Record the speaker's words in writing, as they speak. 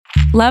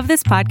Love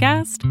this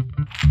podcast?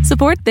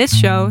 Support this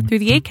show through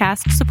the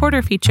Acast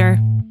supporter feature.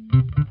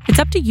 It's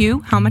up to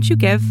you how much you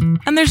give,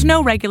 and there's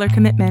no regular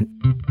commitment.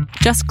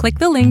 Just click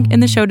the link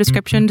in the show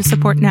description to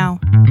support now.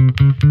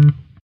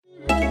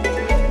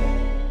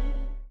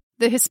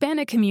 The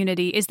Hispanic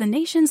community is the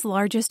nation's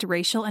largest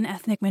racial and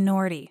ethnic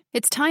minority.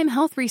 It's time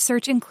health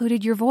research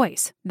included your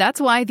voice. That's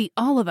why the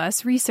All of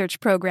Us research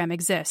program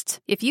exists.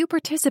 If you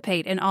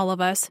participate in All of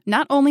Us,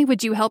 not only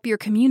would you help your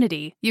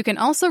community, you can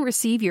also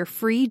receive your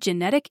free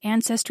genetic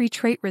ancestry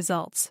trait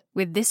results.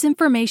 With this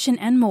information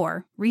and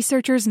more,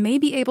 researchers may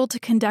be able to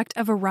conduct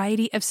a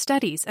variety of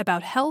studies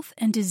about health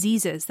and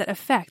diseases that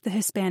affect the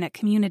Hispanic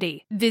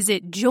community.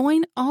 Visit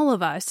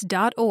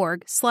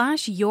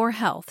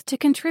joinallofus.org/yourhealth to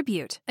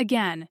contribute.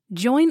 Again,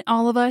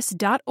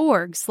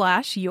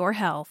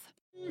 joinallofus.org/yourhealth.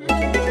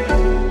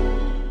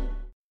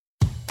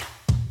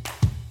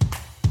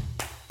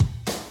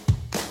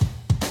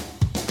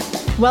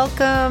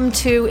 Welcome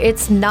to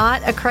It's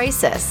Not a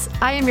Crisis.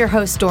 I am your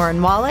host,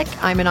 Doran Wallach.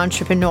 I'm an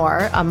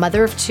entrepreneur, a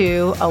mother of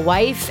two, a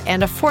wife,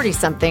 and a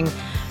 40-something,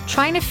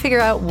 trying to figure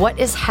out what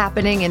is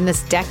happening in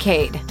this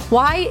decade.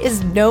 Why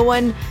is no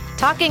one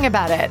talking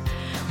about it?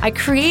 I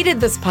created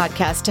this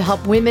podcast to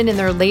help women in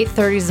their late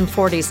 30s and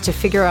 40s to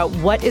figure out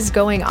what is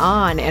going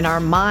on in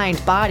our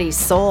mind, body,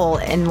 soul,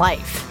 and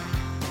life.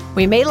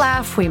 We may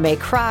laugh, we may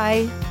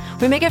cry,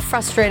 we may get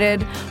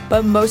frustrated,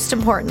 but most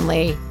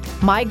importantly,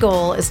 my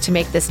goal is to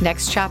make this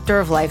next chapter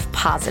of life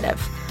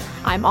positive.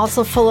 I'm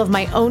also full of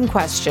my own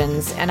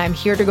questions, and I'm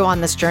here to go on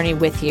this journey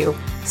with you.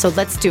 So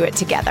let's do it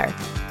together.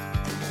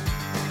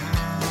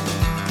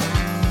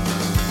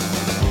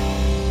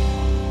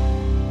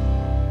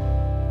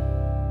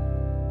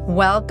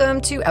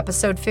 Welcome to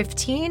episode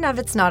 15 of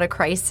It's Not a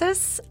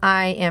Crisis.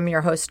 I am your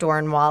host,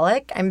 Doran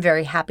Wallach. I'm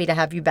very happy to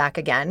have you back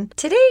again.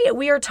 Today,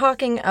 we are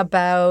talking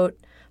about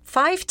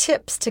 5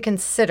 tips to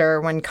consider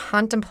when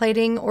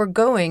contemplating or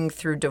going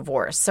through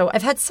divorce. So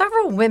I've had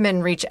several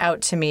women reach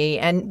out to me,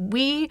 and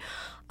we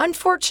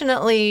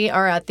unfortunately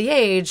are at the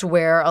age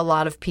where a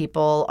lot of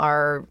people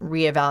are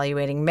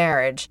reevaluating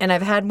marriage. And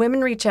I've had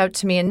women reach out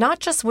to me, and not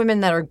just women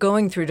that are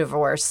going through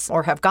divorce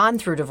or have gone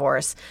through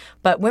divorce,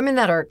 but women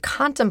that are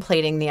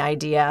contemplating the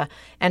idea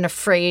and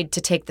afraid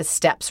to take the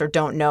steps or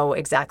don't know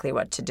exactly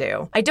what to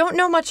do. I don't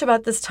know much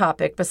about this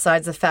topic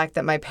besides the fact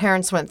that my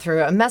parents went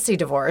through a messy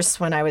divorce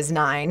when I was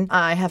 9.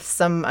 I have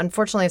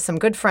unfortunately, some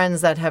good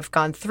friends that have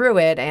gone through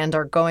it and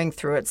are going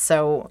through it.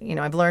 So,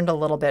 I've learned a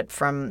little bit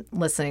from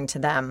listening to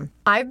them.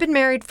 I've been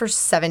married for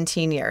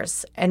 17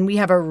 years, and we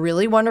have a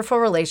really wonderful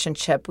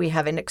relationship. We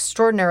have an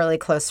extraordinarily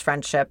close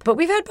friendship, but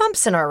we've had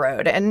bumps in our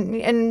road,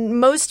 and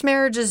most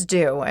marriages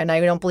do, and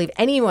I don't believe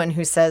anyone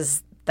who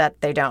says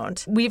that they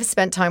don't. We've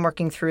spent time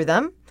working through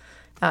them.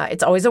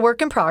 It's always a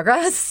work in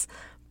progress,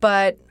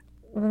 but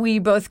we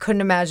both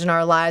couldn't imagine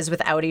our lives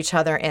without each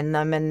other in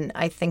them, and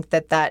I think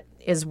that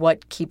is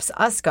what keeps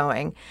us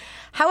going.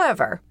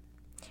 However,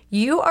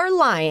 you are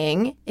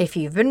lying if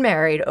you've been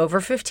married over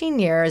 15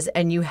 years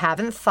and you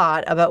haven't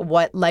thought about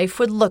what life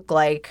would look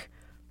like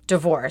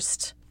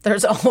divorced.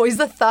 There's always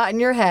the thought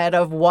in your head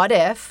of what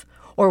if,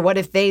 or what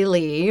if they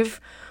leave,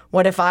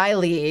 what if I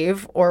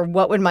leave, or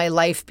what would my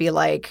life be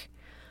like?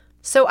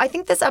 So I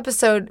think this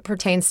episode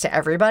pertains to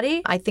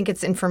everybody. I think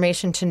it's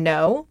information to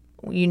know.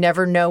 You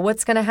never know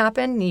what's going to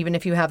happen, even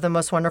if you have the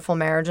most wonderful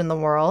marriage in the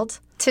world.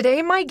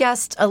 Today, my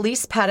guest,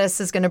 Elise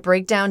Pettis, is going to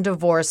break down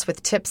divorce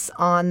with tips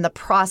on the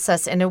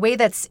process in a way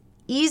that's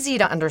easy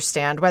to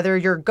understand, whether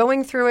you're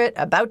going through it,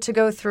 about to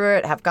go through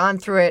it, have gone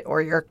through it,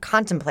 or you're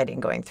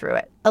contemplating going through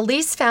it.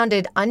 Elise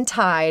founded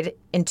Untied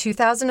in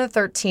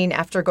 2013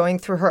 after going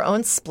through her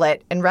own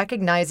split and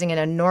recognizing an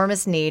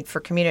enormous need for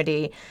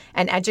community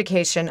and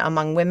education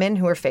among women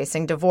who are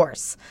facing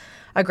divorce.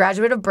 A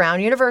graduate of Brown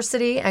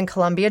University and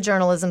Columbia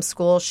Journalism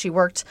School, she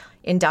worked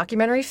in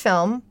documentary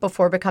film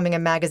before becoming a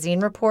magazine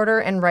reporter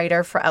and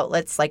writer for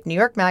outlets like New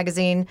York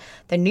Magazine,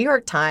 The New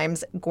York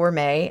Times,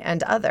 Gourmet,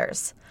 and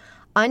others.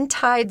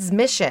 Untied's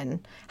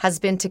mission has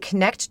been to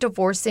connect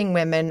divorcing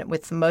women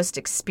with the most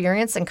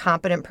experienced and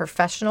competent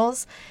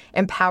professionals,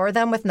 empower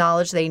them with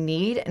knowledge they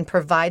need, and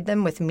provide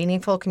them with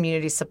meaningful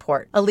community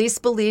support. Elise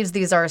believes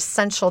these are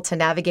essential to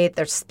navigate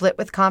their split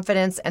with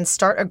confidence and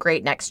start a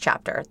great next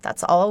chapter.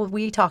 That's all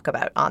we talk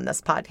about on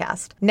this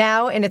podcast.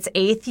 Now, in its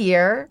 8th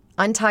year,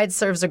 Untied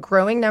serves a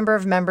growing number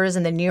of members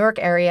in the New York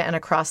area and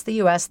across the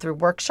U.S. through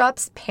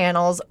workshops,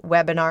 panels,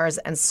 webinars,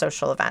 and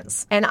social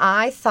events. And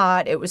I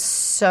thought it was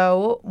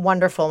so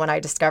wonderful when I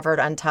discovered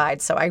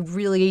Untied. So I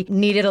really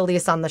needed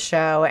Elise on the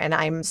show, and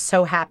I'm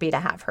so happy to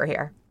have her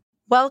here.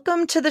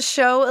 Welcome to the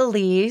show,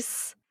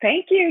 Elise.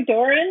 Thank you,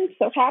 Doran.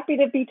 So happy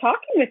to be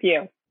talking with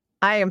you.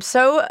 I am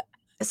so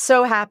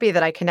happy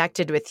that I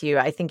connected with you.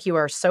 I think you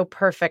are so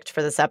perfect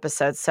for this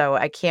episode. So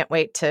I can't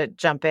wait to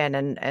jump in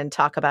and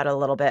talk about it a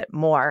little bit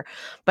more.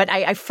 But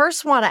I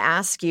first want to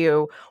ask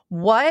you,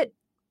 what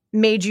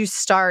made you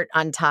start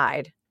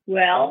Untied?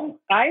 Well,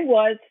 I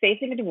was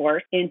facing a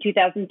divorce in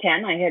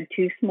 2010. I had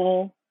two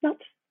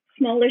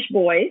smallish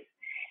boys.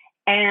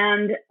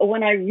 And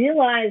when I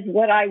realized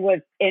what I was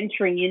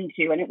entering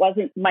into, and it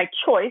wasn't my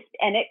choice,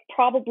 and it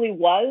probably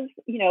was,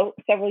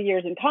 several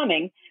years in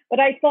coming, but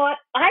I thought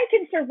I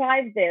can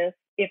survive this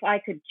if I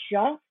could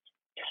just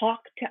talk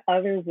to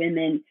other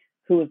women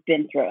who have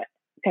been through it.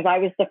 Because I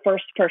was the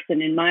first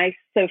person in my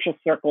social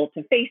circle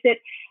to face it,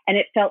 and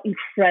it felt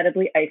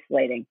incredibly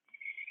isolating.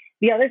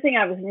 The other thing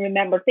I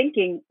remember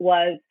thinking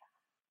was,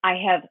 I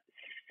have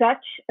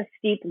such a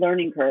steep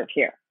learning curve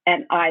here.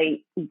 And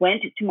I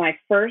went to my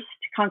first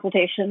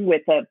consultation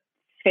with a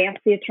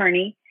fancy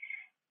attorney.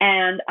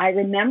 And I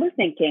remember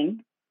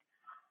thinking,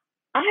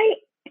 I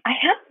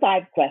have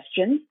 5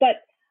 questions,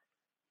 but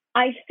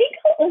I think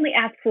I'll only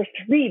ask for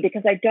 3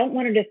 because I don't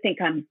want her to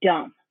think I'm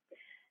dumb.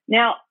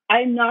 Now,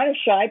 I'm not a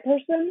shy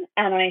person,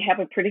 and I have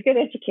a pretty good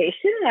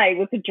education. I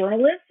was a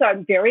journalist, so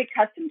I'm very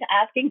accustomed to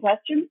asking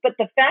questions. But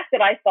the fact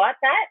that I thought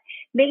that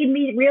made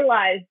me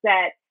realize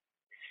that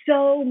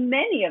so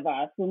many of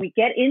us, when we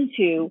get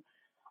into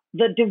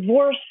the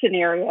divorce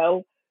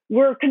scenario,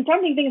 we're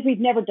confronting things we've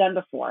never done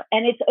before,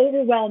 and it's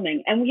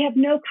overwhelming, and we have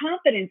no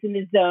confidence in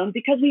the zone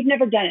because we've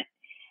never done it.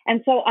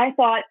 And so I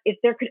thought, if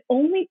there could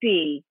only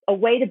be a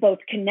way to both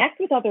connect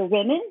with other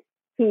women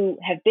who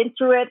have been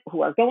through it,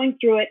 who are going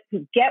through it,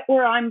 who get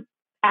where I'm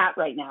at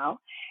right now,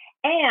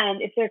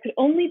 and if there could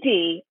only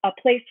be a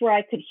place where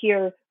I could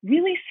hear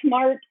really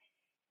smart,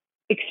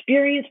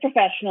 experienced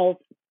professionals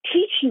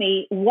teach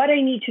me what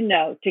I need to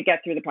know to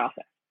get through the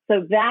process.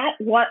 So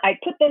I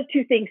put those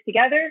 2 things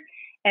together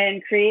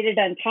and created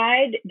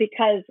Untied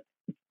because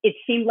it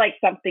seemed like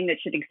something that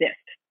should exist.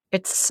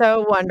 It's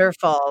so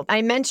wonderful.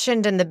 I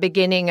mentioned in the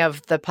beginning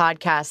of the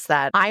podcast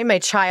that I'm a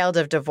child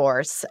of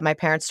divorce. My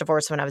parents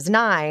divorced when I was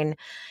 9,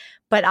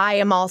 but I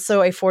am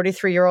also a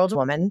 43-year-old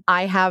woman.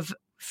 I have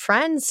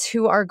friends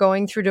who are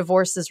going through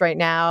divorces right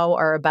now,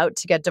 are about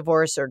to get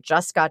divorced or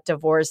just got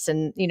divorced.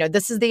 And,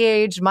 this is the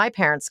age my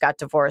parents got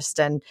divorced.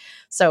 And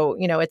so,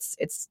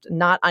 it's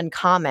not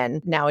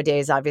uncommon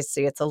nowadays.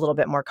 Obviously, it's a little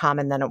bit more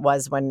common than it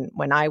was when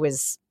I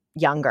was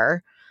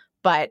younger.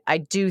 But I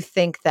do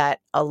think that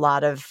a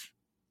lot of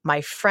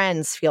my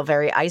friends feel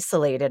very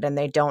isolated and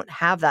they don't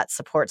have that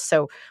support.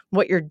 So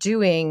what you're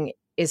doing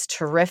is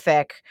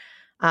terrific.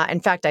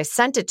 In fact, I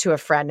sent it to a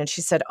friend and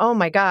she said, "Oh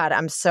my God,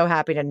 I'm so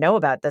happy to know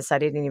about this. I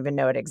didn't even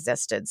know it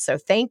existed." So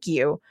thank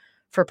you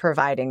for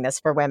providing this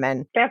for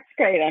women. That's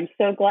great. I'm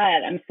so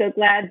glad.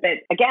 But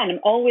again, I'm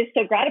always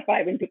so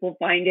gratified when people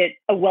find it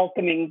a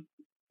welcoming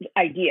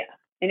idea.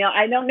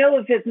 I don't know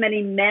if as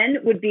many men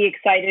would be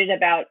excited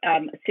about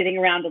sitting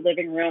around a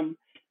living room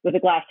with a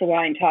glass of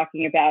wine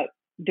talking about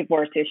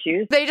divorce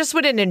issues. They just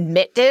wouldn't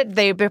admit it.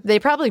 They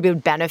probably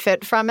would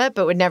benefit from it,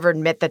 but would never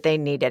admit that they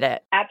needed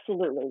it.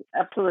 Absolutely.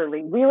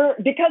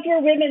 Because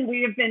we're women,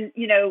 we have been,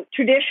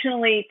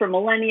 traditionally for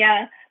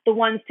millennia, the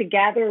ones to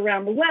gather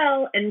around the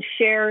well and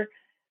share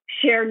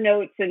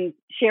notes and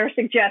share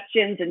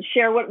suggestions and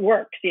share what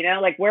works,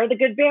 like where are the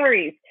good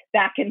berries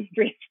back in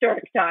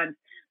prehistoric times.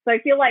 So I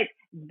feel like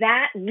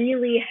that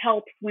really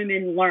helps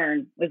women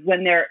learn was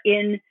when they're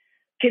in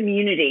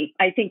community.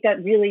 I think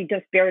that really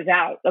just bears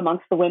out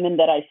amongst the women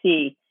that I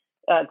see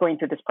going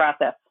through this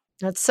process.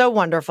 That's so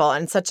wonderful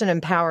and such an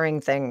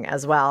empowering thing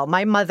as well.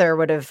 My mother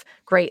would have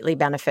greatly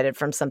benefited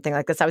from something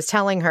like this. I was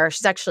telling her,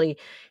 she's actually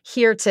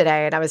here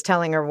today, and I was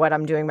telling her what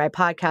I'm doing my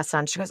podcast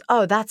on. She goes,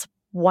 "Oh, that's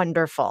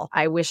wonderful.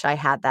 I wish I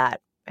had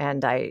that."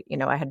 And I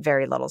had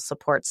very little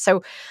support.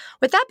 So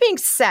with that being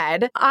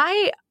said,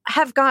 I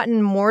have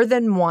gotten more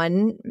than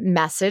one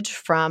message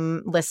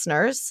from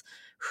listeners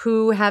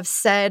who have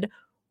said,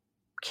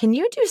 "Can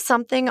you do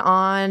something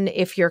on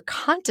if you're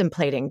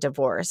contemplating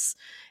divorce?"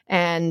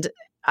 And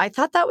I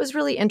thought that was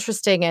really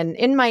interesting. And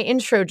in my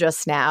intro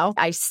just now,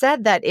 I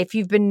said that if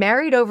you've been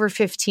married over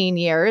 15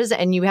 years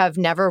and you have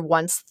never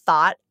once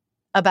thought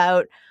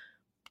about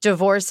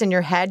divorce in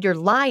your head, you're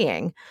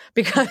lying,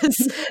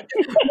 because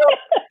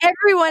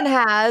everyone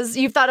has.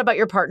 You've thought about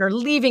your partner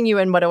leaving you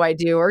and what do I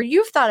do? Or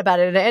you've thought about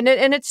it and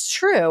it's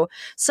true.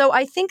 So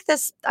I think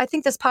this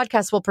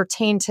podcast will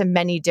pertain to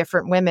many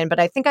different women, but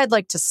I think I'd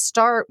like to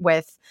start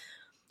with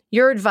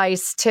your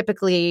advice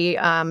typically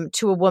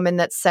to a woman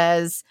that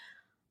says,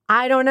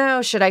 "I don't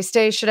know, should I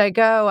stay? Should I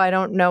go? I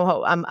don't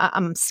know.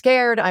 I'm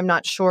scared. I'm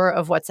not sure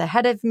of what's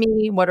ahead of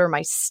me. What are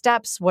my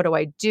steps? What do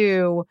I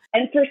do?"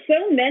 And for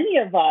so many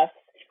of us,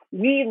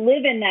 we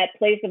live in that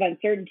place of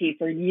uncertainty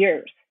for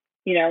years.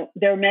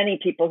 There are many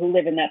people who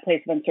live in that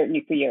place of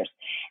uncertainty for years.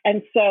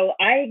 And so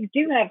I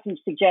do have some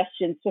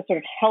suggestions to sort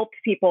of help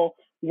people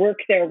work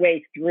their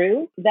way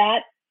through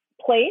that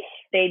place.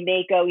 They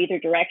may go either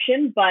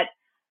direction, but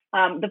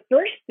the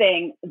first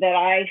thing that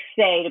I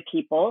say to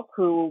people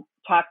who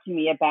talk to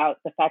me about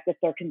the fact that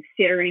they're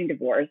considering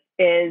divorce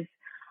is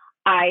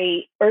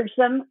I urge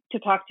them to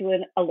talk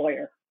to a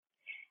lawyer.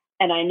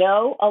 And I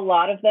know a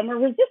lot of them are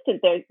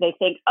resistant. They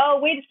think, "Oh,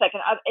 wait a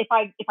second. If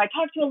I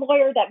talk to a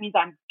lawyer, that means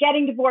I'm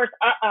getting divorced.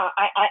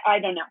 I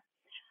don't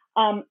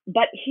know."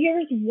 But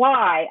here's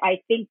why I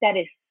think that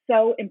is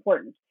so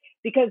important.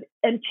 Because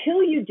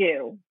until you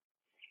do,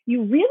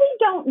 you really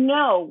don't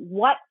know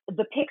what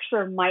the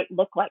picture might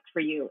look like for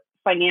you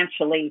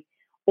financially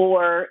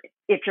or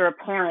if you're a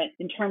parent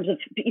in terms of,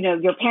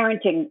 your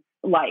parenting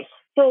life.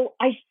 So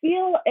I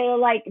feel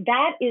like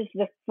that is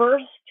the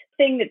first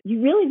thing that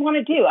you really want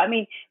to do. I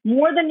mean,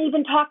 more than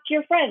even talk to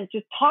your friends,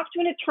 just talk to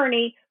an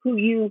attorney who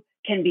you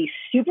can be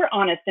super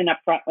honest and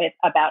upfront with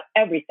about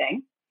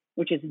everything,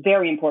 which is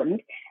very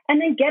important,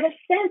 and then get a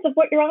sense of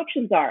what your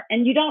options are.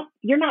 And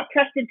you're not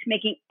pressed into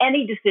making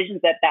any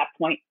decisions at that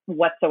point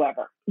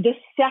whatsoever. The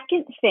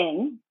second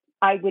thing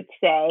I would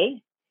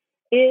say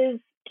is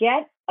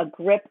get a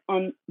grip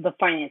on the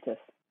finances.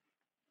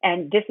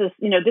 And this is,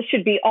 this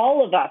should be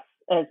all of us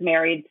as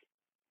married,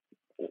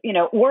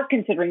 or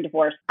considering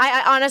divorce.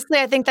 I honestly,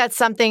 I think that's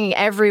something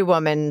every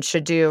woman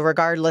should do,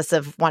 regardless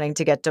of wanting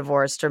to get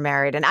divorced or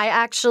married. And I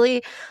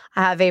actually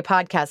have a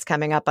podcast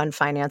coming up on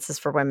finances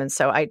for women.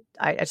 So I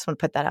just want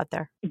to put that out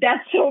there.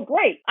 That's so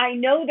great. I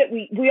know that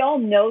we all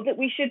know that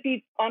we should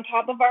be on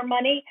top of our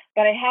money,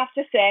 but I have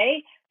to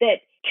say that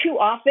too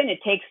often it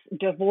takes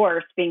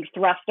divorce being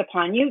thrust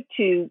upon you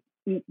to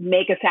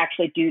make us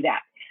actually do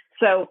that.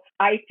 So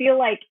I feel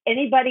like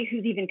anybody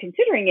who's even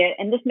considering it,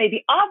 and this may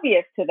be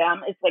obvious to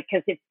them, is like,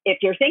 because if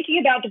you're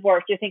thinking about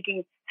divorce, you're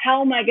thinking,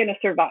 how am I going to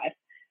survive,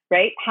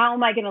 right? How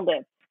am I going to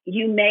live?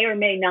 You may or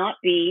may not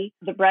be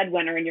the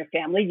breadwinner in your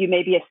family. You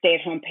may be a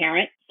stay-at-home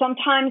parent.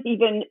 Sometimes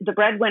even the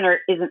breadwinner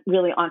isn't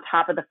really on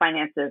top of the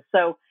finances.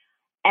 So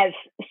as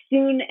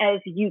soon as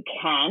you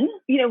can,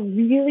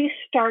 really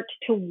start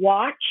to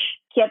watch,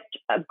 get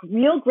a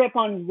real grip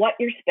on what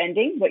you're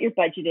spending, what your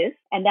budget is.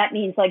 And that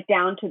means like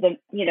down to the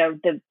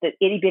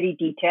itty bitty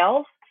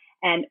details.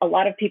 And a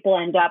lot of people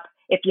end up,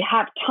 if you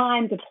have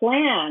time to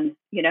plan,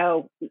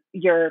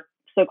 your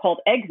so-called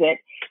exit,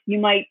 you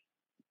might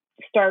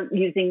start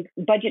using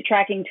budget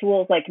tracking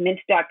tools like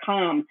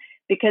mint.com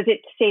because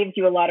it saves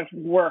you a lot of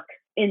work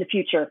in the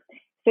future.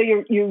 So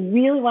you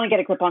really want to get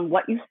a grip on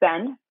what you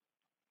spend.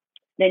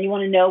 Then you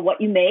want to know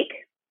what you make.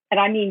 And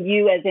I mean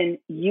you as in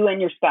you and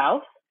your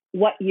spouse,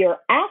 what your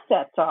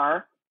assets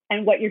are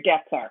and what your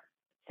debts are.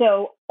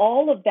 So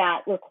all of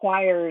that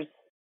requires,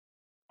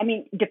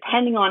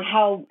 depending on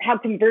how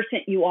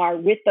conversant you are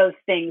with those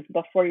things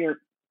before you're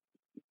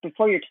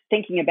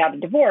thinking about a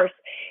divorce,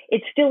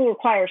 it still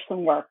requires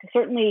some work.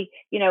 Certainly,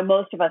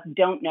 most of us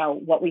don't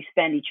know what we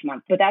spend each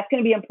month, but that's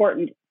going to be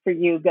important for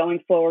you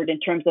going forward in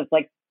terms of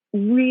like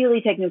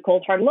really taking a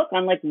cold hard look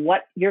on like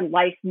what your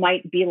life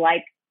might be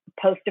like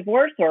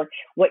post-divorce or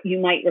what you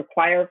might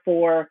require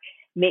for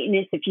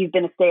maintenance if you've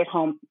been a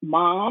stay-at-home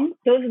mom.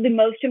 Those are the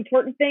most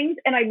important things.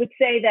 And I would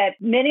say that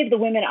many of the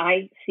women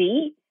I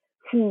see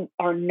who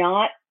are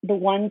not the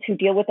ones who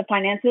deal with the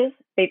finances,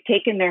 they've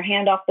taken their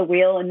hand off the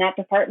wheel in that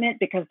department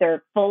because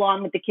they're full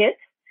on with the kids.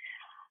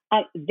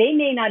 They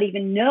may not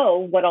even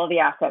know what all the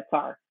assets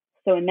are.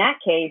 So in that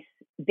case,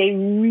 they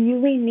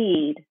really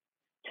need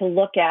to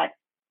look at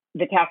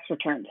the tax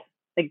returns.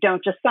 Like,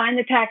 don't just sign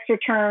the tax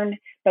return,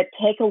 but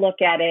take a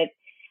look at it.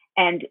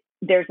 And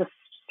there's a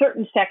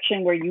certain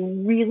section where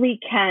you really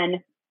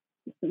can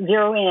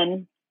zero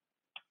in.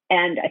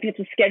 And I think it's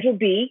a Schedule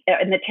B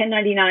in the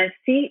 1099,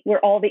 see where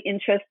all the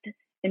interest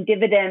and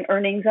dividend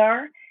earnings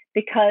are,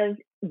 because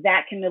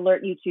that can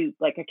alert you to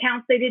like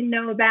accounts they didn't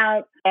know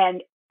about.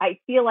 And I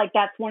feel like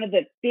that's one of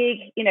the big,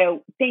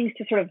 things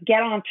to sort of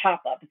get on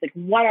top of. It's like,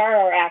 what are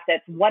our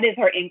assets? What is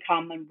our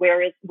income? And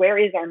where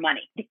is our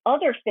money? The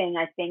other thing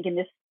I think in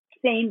this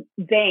same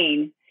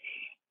vein,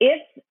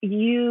 if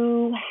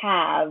you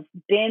have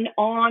been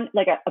on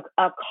like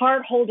a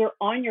card holder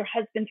on your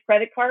husband's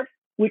credit card,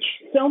 which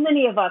so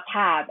many of us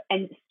have,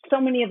 and so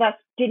many of us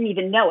didn't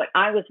even know it.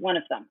 I was one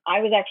of them.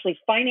 I was actually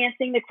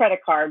financing the credit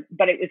card,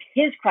 but it was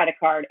his credit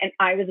card, and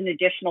I was an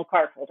additional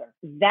card holder.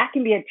 That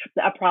can be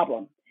a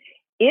problem.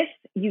 If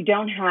you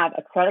don't have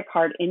a credit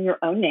card in your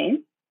own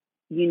name,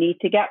 you need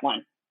to get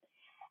one.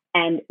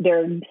 And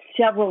there are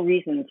several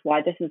reasons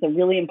why this is a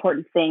really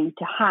important thing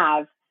to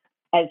have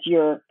as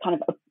you're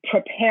kind of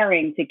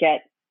preparing to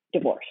get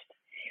divorced.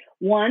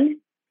 One,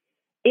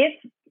 if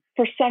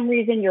for some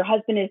reason your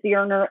husband is the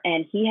earner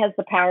and he has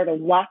the power to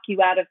lock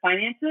you out of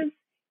finances,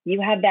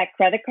 you have that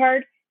credit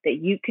card that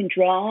you can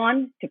draw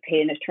on to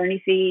pay an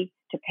attorney fee,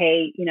 to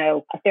pay,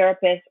 a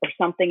therapist or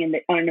something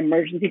on an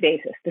emergency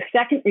basis. The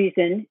second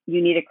reason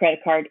you need a credit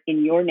card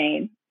in your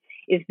name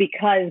is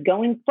because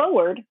going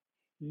forward,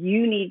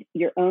 you need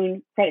your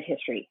own credit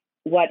history.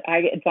 What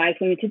I advise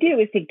women to do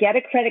is to get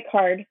a credit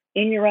card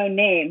in your own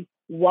name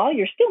while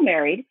you're still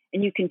married,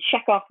 and you can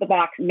check off the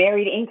box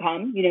married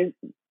income,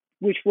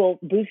 which will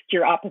boost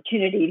your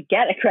opportunity to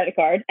get a credit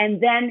card,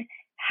 and then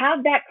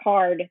have that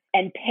card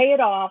and pay it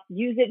off,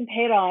 use it and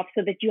pay it off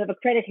so that you have a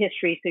credit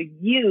history. So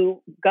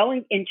you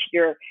going into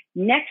your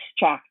next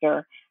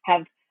chapter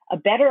have a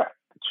better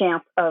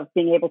chance of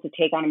being able to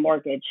take on a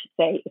mortgage,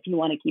 say, if you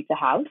want to keep the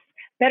house,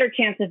 better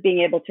chance of being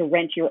able to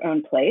rent your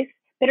own place,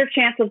 better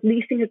chance of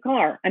leasing a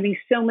car.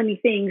 So many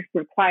things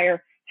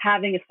require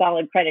having a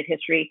solid credit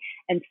history.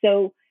 And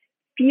so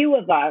few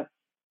of us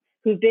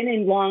who've been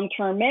in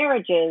long-term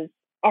marriages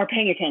are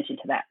paying attention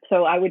to that.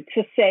 So I would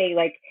just say,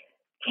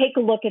 take a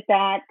look at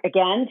that.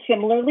 Again,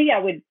 similarly, I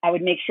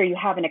would make sure you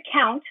have an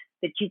account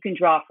that you can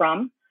draw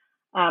from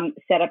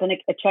set up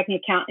a checking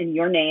account in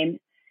your name.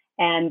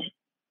 And,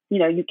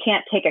 you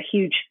can't take a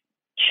huge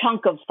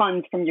chunk of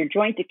funds from your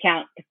joint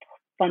account to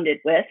fund it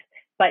with,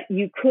 but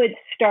you could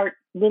start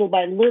little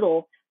by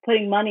little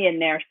putting money in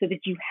there so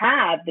that you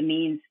have the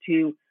means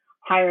to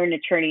hire an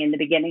attorney in the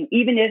beginning.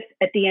 Even if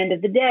at the end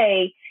of the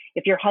day,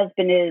 if your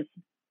husband is,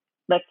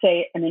 let's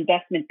say, an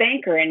investment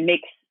banker and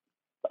makes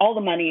all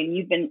the money and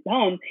you've been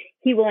home,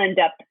 he will end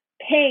up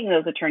paying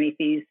those attorney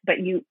fees. But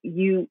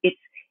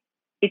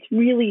it's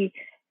really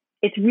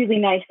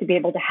nice to be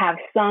able to have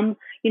some,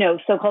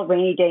 so-called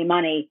rainy day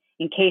money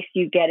in case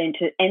you get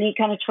into any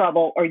kind of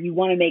trouble, or you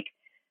want to make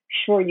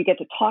sure you get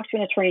to talk to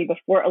an attorney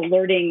before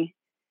alerting,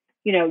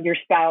 your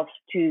spouse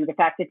to the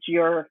fact that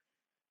you're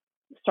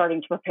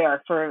starting to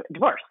prepare for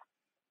divorce.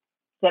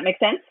 Does that make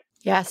sense?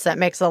 Yes, that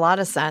makes a lot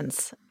of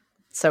sense.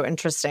 So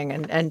interesting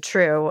and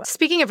true.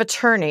 Speaking of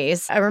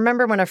attorneys, I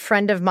remember when a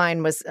friend of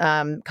mine was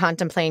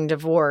contemplating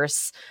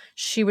divorce,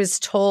 she was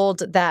told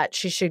that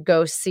she should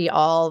go see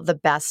all the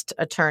best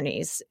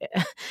attorneys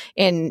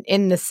in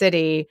the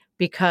city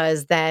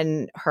because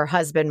then her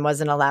husband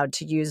wasn't allowed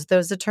to use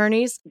those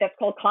attorneys. That's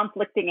called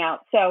conflicting out.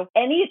 So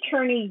any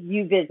attorney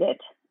you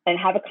visit and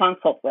have a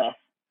consult with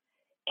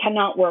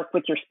cannot work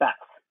with your spouse.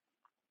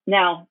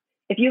 Now,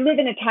 if you live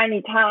in a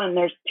tiny town and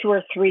there's 2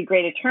 or 3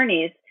 great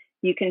attorneys,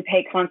 you can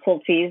pay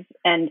consult fees,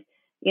 and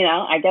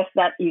I guess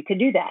that you could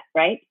do that,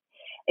 right?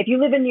 If you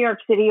live in New York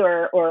City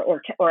or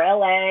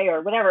LA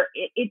or whatever,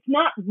 it's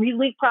not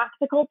really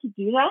practical to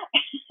do that.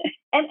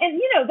 and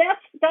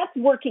that's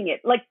working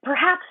it. Like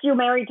perhaps you're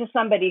married to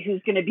somebody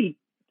who's going to be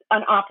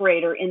an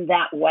operator in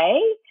that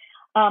way,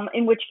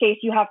 in which case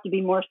you have to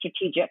be more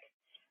strategic.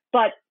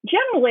 But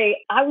generally,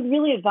 I would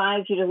really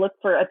advise you to look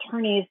for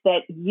attorneys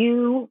that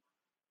you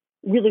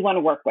really want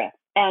to work with.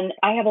 And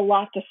I have a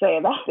lot to say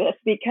about this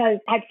because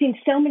I've seen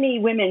so many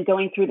women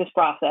going through this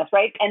process,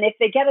 right? And if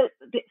they get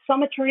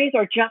some attorneys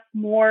are just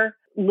more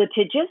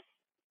litigious.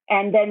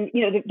 And then,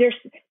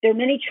 there are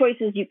many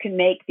choices you can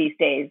make these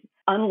days.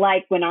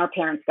 Unlike when our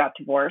parents got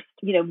divorced,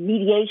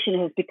 mediation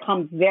has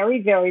become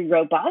very, very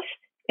robust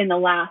in the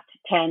last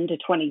 10 to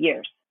 20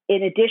 years.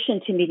 In addition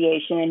to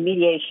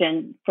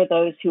mediation, for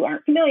those who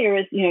aren't familiar,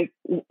 is,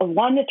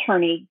 one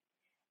attorney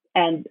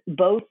and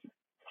both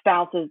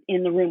spouses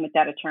in the room with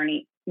that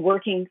attorney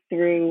working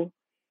through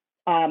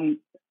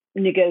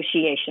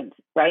negotiations,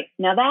 right?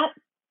 Now that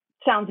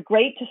sounds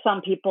great to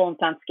some people and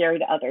sounds scary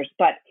to others,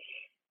 but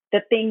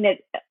the thing that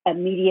a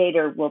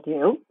mediator will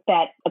do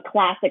that a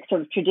classic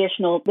sort of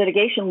traditional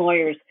litigation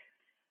lawyers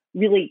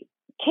really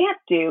can't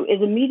do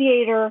is a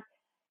mediator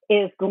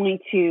is going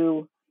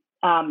to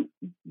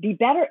be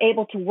better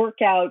able to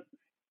work out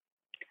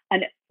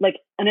an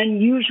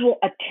unusual,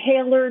 a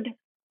tailored,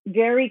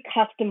 very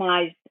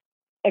customized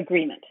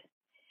agreement.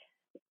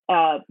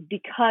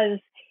 Because,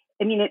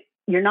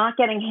 you're not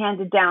getting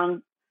handed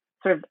down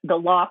sort of the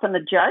law from the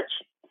judge.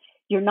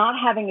 You're not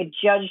having a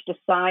judge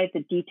decide the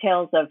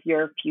details of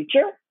your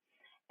future.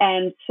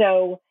 And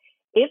so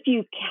if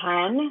you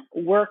can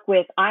work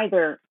with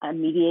either a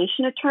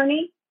mediation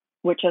attorney,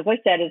 which, as I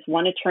said, is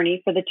one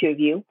attorney for the two of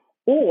you,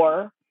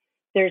 or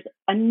there's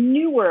a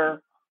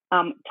newer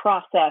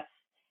process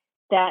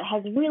that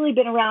has really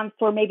been around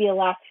for maybe the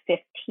last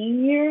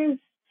 15 years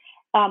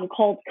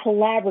called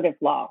collaborative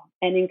law.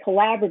 And in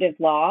collaborative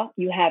law,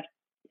 you have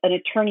an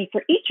attorney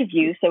for each of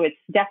you. So it's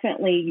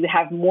definitely, you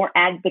have more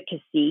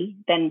advocacy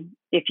than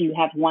if you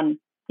have one,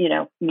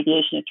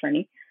 mediation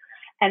attorney.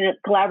 And a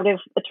collaborative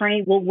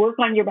attorney will work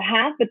on your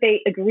behalf, but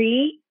they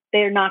agree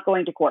they're not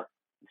going to court.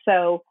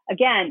 So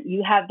again,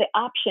 you have the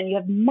option, you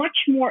have much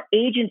more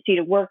agency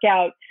to work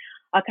out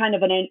a kind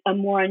of a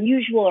more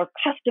unusual or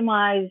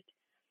customized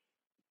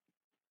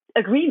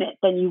agreement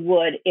than you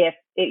would if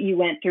you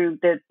went through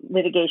the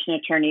litigation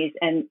attorneys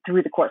and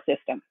through the court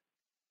system.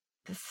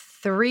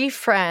 3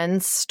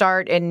 friends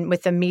start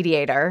with a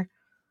mediator,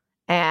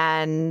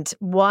 and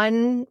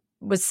one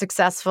was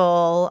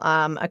successful.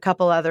 A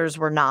couple others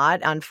were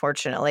not,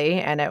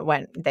 unfortunately, and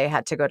they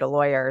had to go to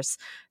lawyers.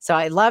 So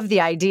I love the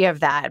idea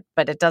of that,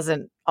 but it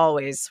doesn't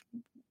always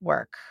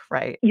work,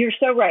 right? You're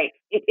so right.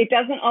 It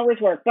doesn't always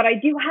work, but I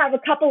do have a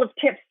couple of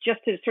tips just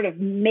to sort of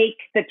make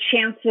the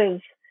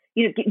chances,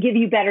 give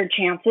you better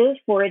chances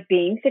for it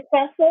being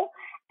successful.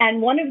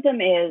 And one of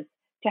them is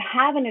to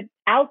have an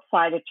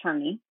outside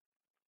attorney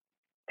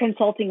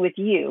consulting with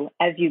you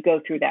as you go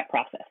through that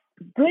process.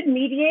 Good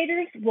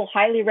mediators will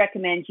highly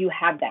recommend you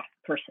have that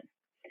person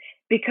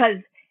because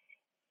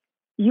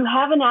you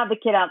have an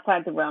advocate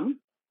outside the room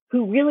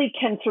who really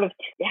can sort of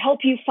help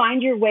you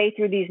find your way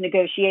through these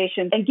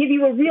negotiations and give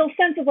you a real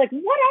sense of what's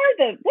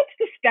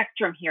the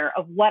spectrum here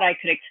of what I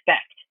could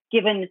expect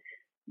given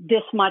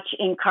this much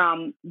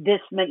income, this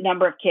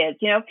number of kids.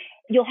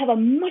 You'll have a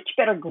much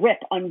better grip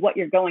on what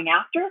you're going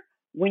after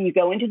when you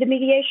go into the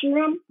mediation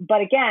room.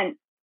 But again,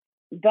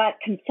 that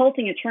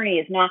consulting attorney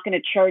is not going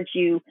to charge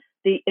you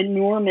the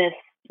enormous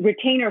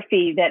retainer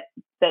fee that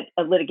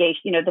a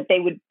litigation, that they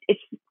would, it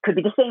could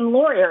be the same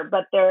lawyer,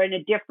 but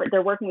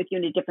they're working with you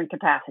in a different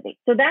capacity.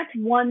 So that's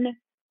one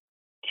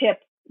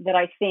tip that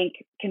I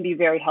think can be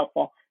very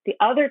helpful. The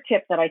other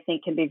tip that I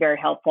think can be very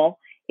helpful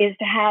is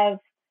to have,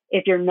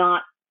 if you're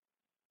not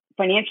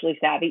financially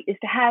savvy, is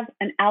to have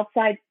an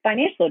outside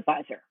financial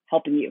advisor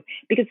helping you.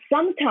 Because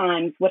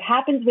sometimes what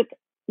happens with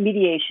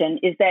mediation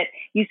is that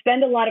you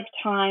spend a lot of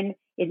time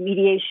in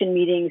mediation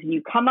meetings and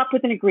you come up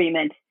with an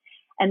agreement.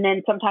 And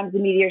then sometimes the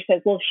mediator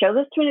says, well, show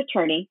this to an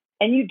attorney.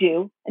 And you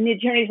do. And the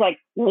attorney's like,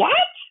 what?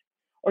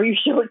 Or you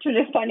show it to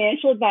a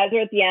financial advisor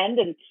at the end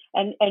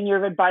and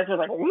your advisor's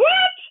like, what?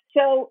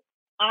 So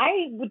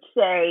I would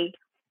say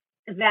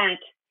that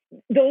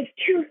those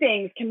two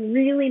things can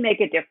really make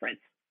a difference.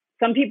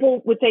 Some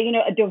people would say,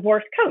 a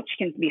divorce coach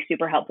can be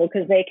super helpful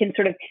because they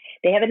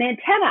have an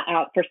antenna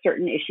out for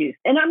certain issues.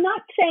 And I'm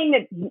not saying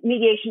that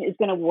mediation is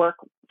going to work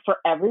for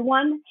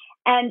everyone.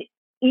 And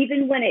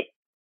even when it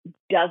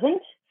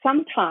doesn't,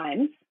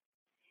 sometimes,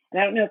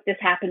 and I don't know if this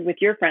happened with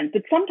your friends,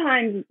 but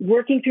sometimes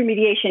working through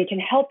mediation can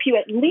help you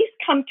at least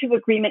come to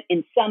agreement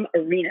in some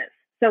arenas.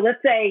 So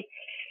let's say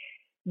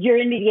you're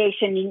in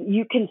mediation,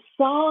 you can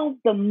solve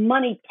the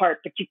money part,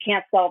 but you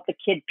can't solve the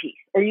kid piece,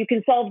 or you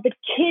can solve the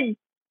kid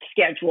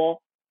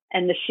schedule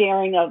and the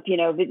sharing of,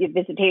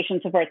 visitation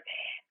and so forth,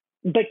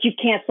 but you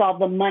can't solve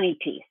the money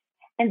piece.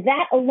 And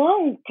that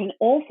alone can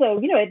also,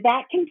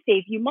 that can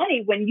save you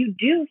money when you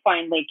do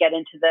finally get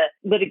into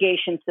the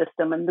litigation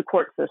system and the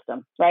court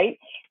system, right?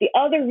 The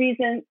other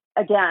reason,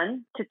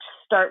 again, to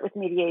start with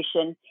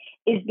mediation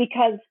is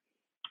because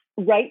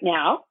right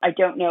now, I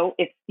don't know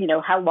if,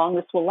 how long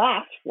this will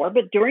last for,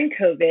 but during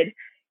COVID,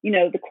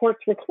 the courts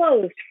were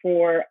closed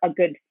for a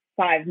good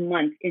 5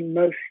 months in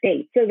most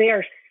states. So they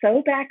are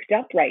so backed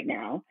up right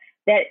now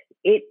that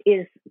it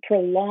is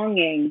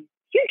prolonging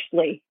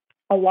hugely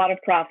a lot of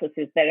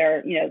processes that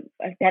are,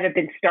 that have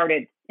been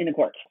started in the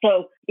courts.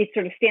 So it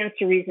sort of stands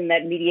to reason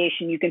that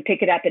mediation, you can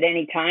pick it up at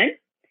any time.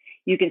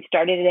 You can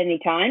start it at any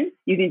time.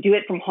 You can do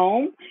it from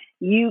home.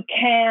 You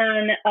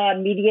can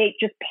mediate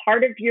just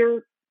part of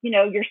your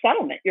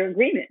settlement, your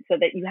agreement, so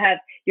that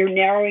you're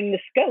narrowing the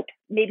scope.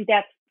 Maybe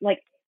that's like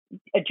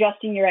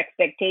adjusting your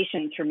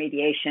expectations for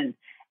mediation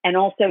and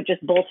also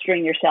just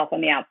bolstering yourself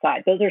on the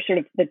outside. Those are sort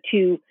of the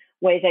two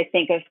ways I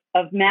think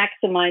of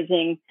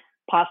maximizing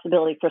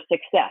possibility for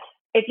success.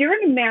 If you're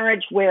in a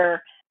marriage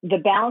where the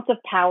balance of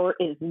power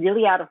is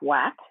really out of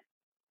whack,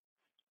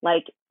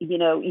 like,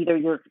 either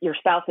your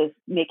spouse is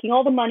making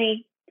all the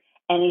money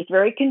and he's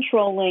very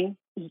controlling,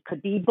 he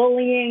could be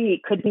bullying,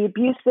 he could be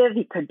abusive,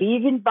 he could be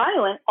even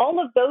violent,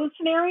 all of those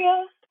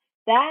scenarios,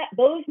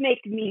 those make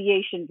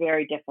mediation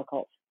very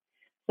difficult.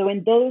 So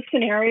in those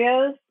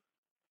scenarios,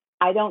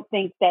 I don't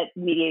think that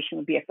mediation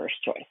would be a first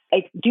choice.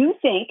 I do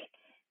think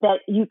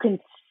that you can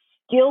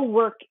still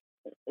work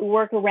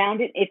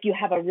around it if you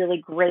have a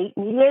really great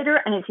mediator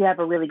and if you have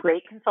a really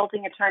great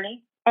consulting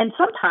attorney. And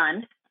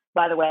sometimes,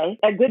 by the way,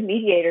 a good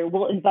mediator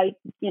will invite,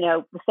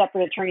 the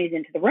separate attorneys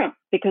into the room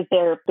because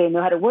they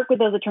know how to work with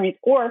those attorneys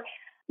or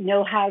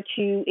know how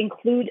to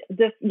include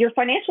your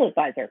financial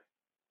advisor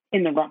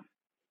in the room,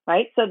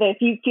 right? So that if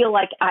you feel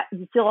like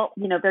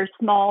very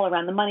small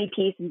around the money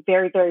piece and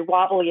very, very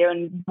wobbly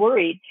and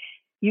worried,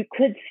 you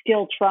could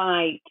still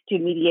try to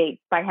mediate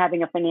by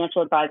having a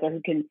financial advisor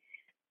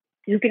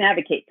who can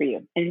advocate for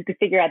you and who can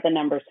figure out the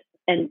numbers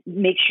and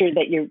make sure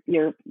that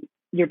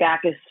your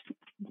back is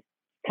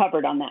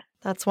covered on that.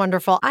 That's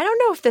wonderful. I don't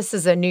know if this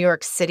is a New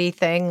York City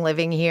thing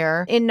living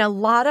here. In a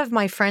lot of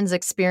my friends'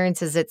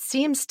 experiences, it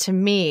seems to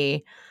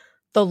me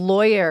the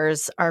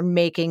lawyers are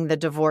making the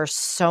divorce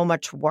so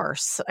much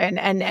worse.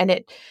 And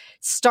it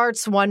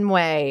starts one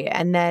way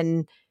and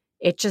then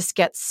it just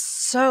gets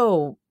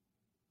so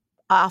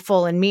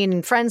awful and mean.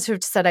 And friends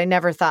who've said, I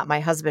never thought my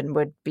husband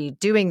would be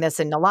doing this.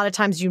 And a lot of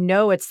times,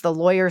 it's the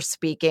lawyer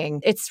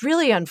speaking. It's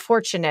really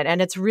unfortunate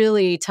and it's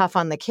really tough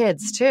on the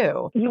kids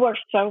too. You are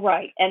so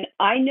right. And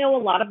I know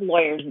a lot of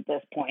lawyers at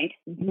this point.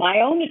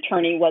 My own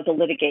attorney was a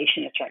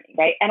litigation attorney,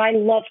 right? And I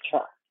loved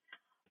her,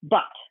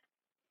 but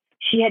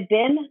she had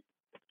been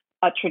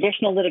a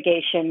traditional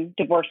litigation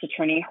divorce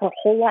attorney her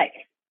whole life.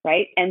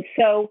 Right. And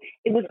so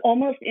it was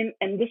almost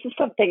and this is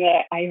something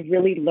that I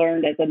really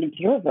learned as an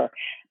observer,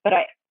 but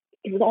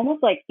it was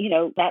almost like,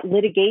 that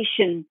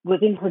litigation was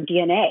in her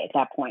DNA at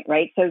that point,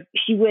 right? So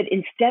she would,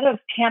 instead of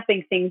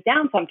tamping things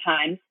down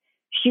sometimes,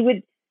 she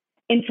would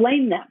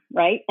inflame them,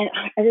 right? And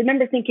I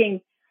remember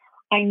thinking,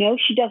 I know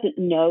she doesn't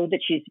know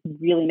that she's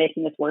really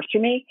making this worse for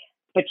me,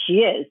 but she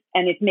is,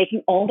 and it's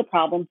making all the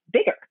problems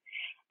bigger.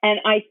 And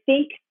I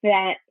think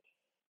that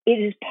it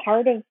is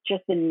part of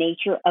just the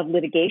nature of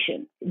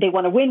litigation. They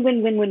want to win,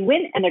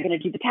 and they're going to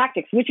do the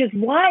tactics, which is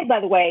why, by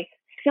the way,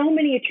 so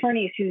many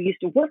attorneys who used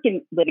to work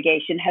in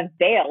litigation have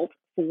bailed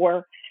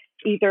for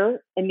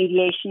either a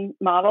mediation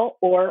model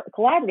or a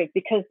collaborative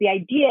because the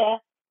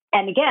idea,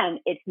 and again,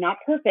 it's not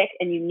perfect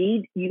and you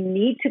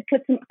need to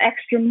put some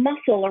extra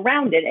muscle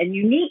around it and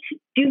you need to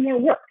do more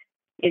work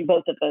in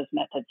both of those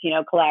methods,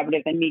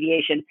 collaborative and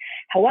mediation.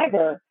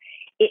 However,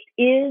 it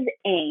is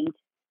aimed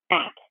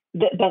at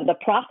the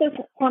process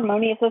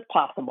harmonious as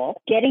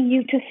possible, getting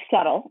you to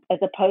settle as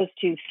opposed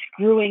to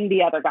screwing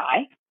the other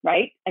guy.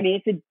 Right? I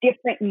mean, it's a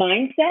different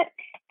mindset.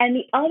 And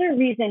the other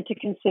reason to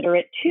consider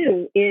it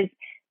too is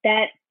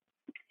that,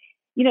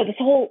 this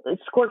whole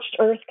scorched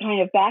earth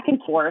kind of back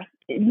and forth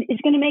is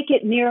going to make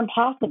it near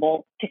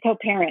impossible to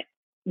co-parent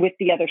with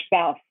the other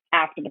spouse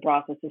after the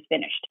process is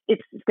finished.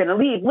 It's going to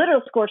leave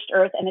literal scorched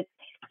earth. And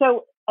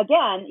so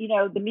again,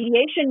 the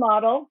mediation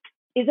model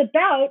is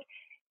about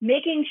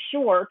making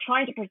sure,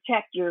 trying to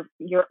protect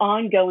your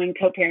ongoing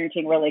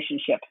co-parenting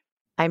relationship.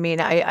 I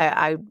mean,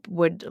 I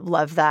would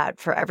love that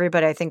for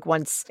everybody. I think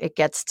once it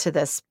gets to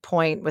this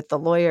point with the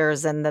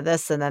lawyers and the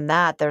this and then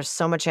that, there's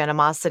so much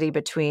animosity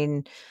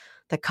between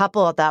the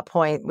couple at that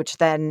point, which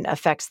then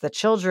affects the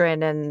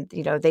children. And,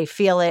 they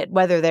feel it,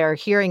 whether they're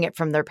hearing it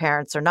from their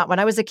parents or not. When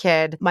I was a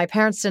kid, my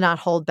parents did not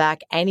hold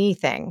back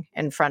anything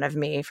in front of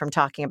me from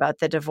talking about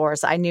the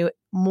divorce. I knew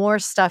more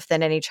stuff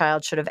than any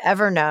child should have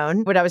ever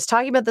known. When I was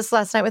talking about this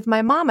last night with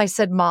my mom, I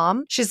said,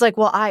 Mom, she's like,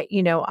 well,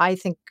 I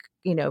think,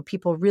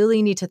 people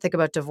really need to think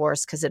about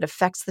divorce because it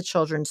affects the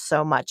children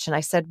so much. And I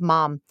said,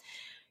 Mom,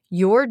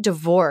 your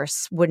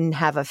divorce wouldn't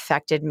have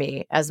affected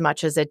me as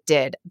much as it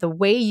did. The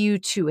way you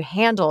two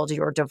handled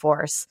your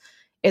divorce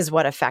is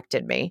what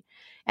affected me.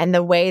 And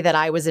the way that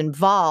I was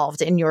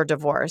involved in your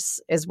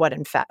divorce is what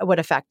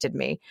affected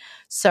me.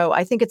 So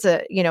I think it's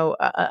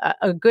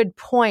a good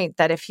point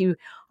that if you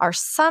are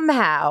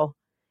somehow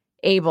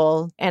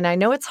able, and I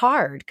know it's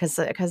hard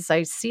because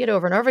I see it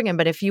over and over again,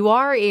 but if you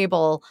are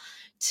able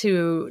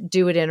to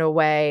do it in a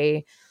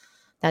way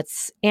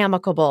that's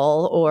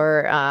amicable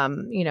or,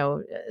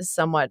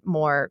 somewhat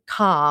more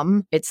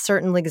calm, it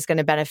certainly is going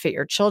to benefit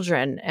your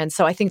children. And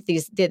so I think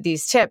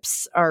these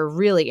tips are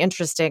really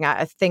interesting,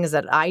 things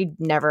that I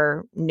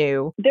never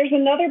knew. There's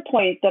another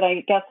point that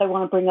I guess I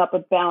want to bring up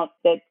about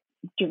that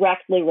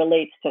directly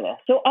relates to this.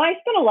 So I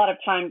spent a lot of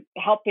time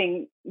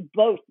helping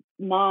both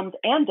moms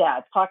and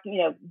dads,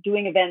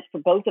 doing events for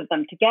both of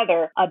them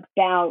together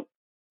about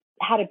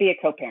how to be a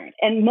co-parent.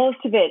 And most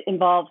of it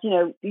involves,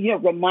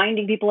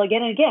 reminding people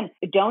again and again,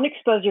 don't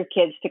expose your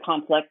kids to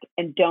conflict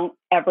and don't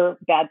ever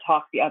bad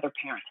talk the other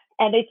parent.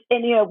 And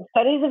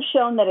studies have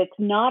shown that it's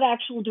not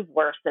actual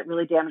divorce that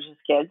really damages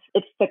kids.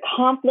 It's the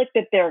conflict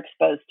that they're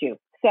exposed to.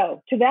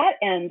 So to that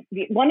end,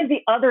 one of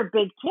the other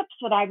big tips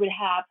that I would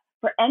have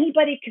for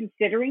anybody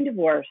considering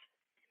divorce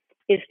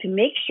is to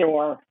make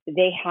sure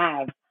they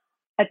have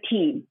a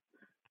team.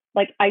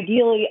 Like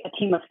ideally a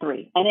team of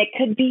 3. And it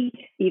could be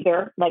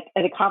either like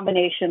a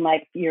combination,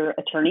 like your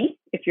attorney,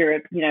 if you're,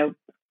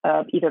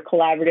 either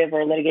collaborative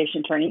or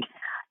litigation attorney,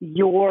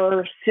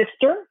 your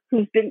sister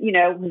who's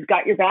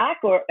got your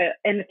back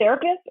and a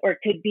therapist, or it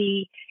could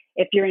be,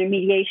 if you're in a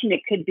mediation, it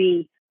could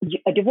be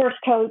a divorce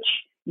coach,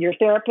 your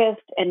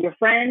therapist and your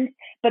friend.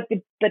 But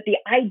the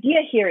idea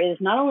here is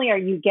not only are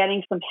you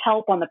getting some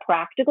help on the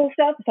practical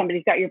stuff,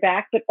 somebody's got your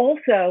back, but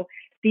also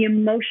the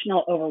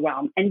emotional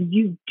overwhelm. And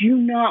you do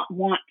not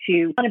want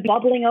to be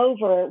bubbling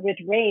over with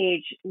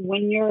rage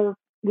when you're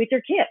with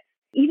your kids.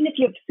 Even if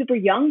you have super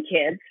young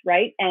kids,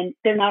 right? And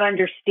they're not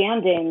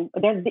understanding,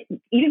 they're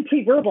even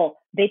pre-verbal,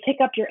 they pick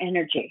up your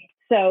energy.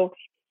 So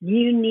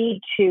you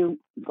need to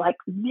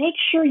make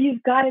sure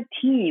you've got a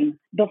team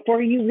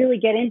before you really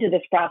get into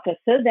this process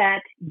so that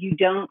you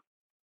don't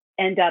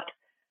end up,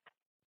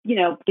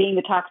 being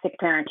the toxic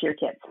parent to your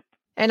kids.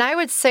 And I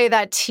would say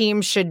that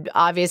team should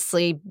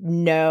obviously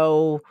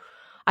know.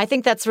 I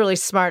think that's really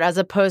smart as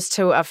opposed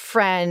to a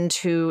friend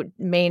who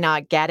may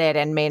not get it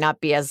and may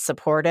not be as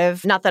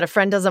supportive. Not that a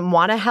friend doesn't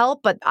want to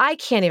help, but I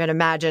can't even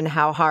imagine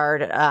how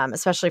hard,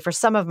 especially for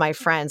some of my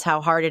friends, how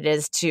hard it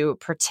is to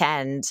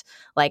pretend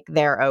like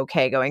they're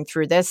okay going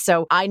through this.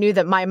 So I knew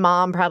that my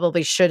mom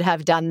probably should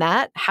have done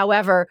that.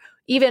 However,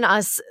 even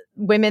us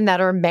women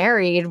that are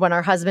married, when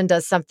our husband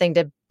does something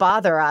to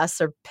bother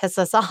us or piss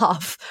us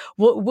off,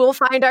 we'll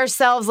find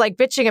ourselves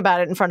bitching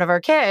about it in front of our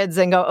kids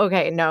and go,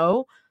 okay,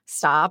 no,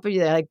 stop.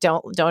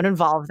 Don't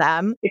involve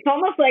them. It's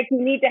almost like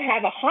you need to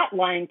have a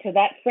hotline to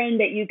that friend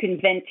that you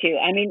can vent to.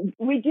 I mean,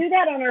 we do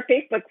that on our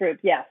Facebook group.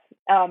 Yes.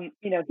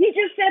 He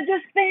just said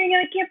this thing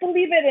and I can't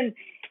believe it. And,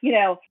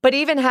 But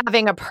even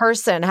having a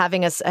person,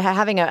 having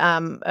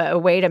a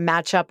way to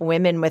match up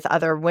women with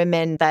other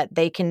women that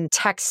they can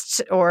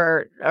text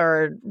or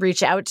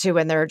reach out to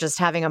when they're just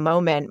having a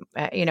moment,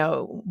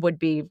 would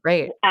be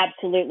great.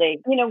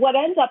 Absolutely. What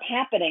ends up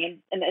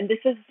happening, and this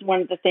is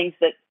one of the things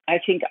that I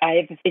think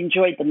I've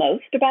enjoyed the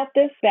most about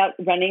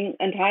running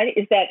Untied,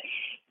 is that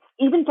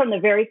even from the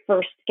very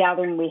first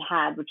gathering we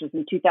had, which was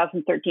in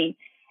 2013,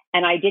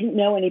 and I didn't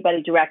know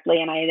anybody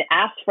directly. And I had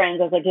asked friends,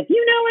 I was like, if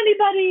you know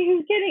anybody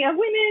who's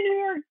women who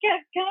are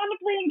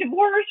contemplating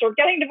divorce or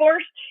getting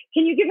divorced,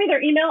 can you give me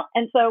their email?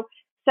 And so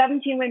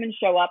 17 women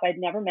show up. I'd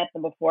never met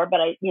them before, but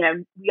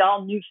we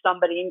all knew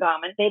somebody in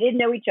common. They didn't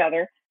know each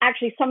other.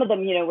 Actually, some of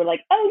them, were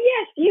like, oh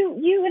yes,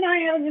 you and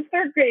I are the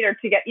third grader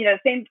to get,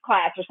 same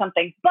class or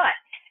something. But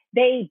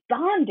they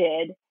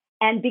bonded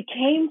and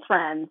became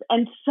friends.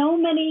 And so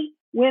many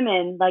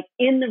women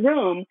in the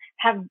room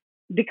have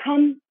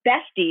become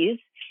besties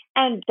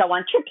and go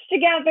on trips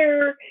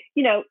together.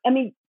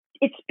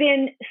 It's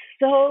been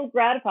so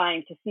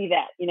gratifying to see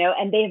that,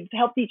 and they've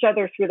helped each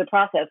other through the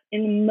process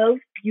in the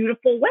most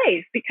beautiful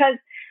ways, because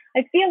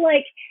I feel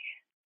like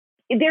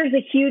there's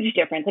a huge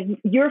difference. Like,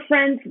 your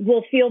friends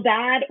will feel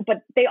bad,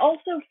 but they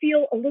also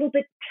feel a little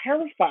bit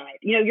terrified.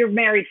 Your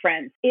married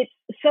friends. It's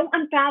so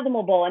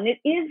unfathomable, and it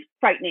is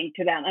frightening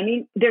to them. I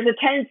mean, there's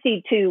a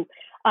tendency to,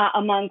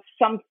 among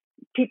some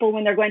people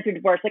when they're going through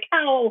divorce, like,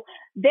 oh,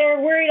 they're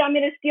worried I'm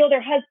going to steal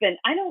their husband.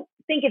 I don't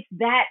think it's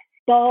that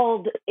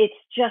bald. It's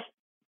just,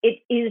 it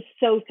is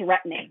so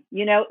threatening.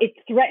 It's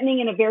threatening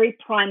in a very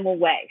primal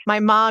way. My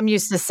mom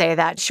used to say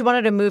that. She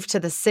wanted to move to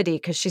the city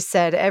because she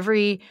said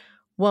every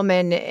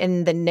woman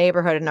in the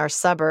neighborhood in our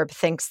suburb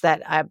thinks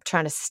that I'm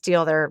trying to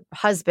steal their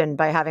husband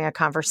by having a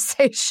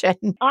conversation.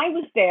 I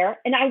was there,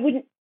 and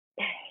it's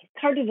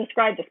hard to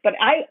describe this, but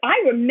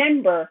I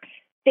remember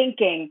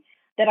thinking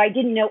that I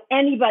didn't know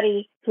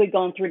anybody who had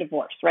gone through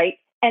divorce, right?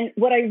 And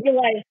what I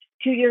realized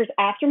 2 years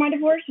after my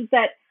divorce is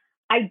that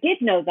I did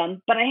know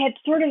them, but I had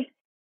sort of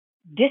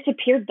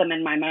disappeared them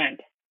in my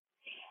mind.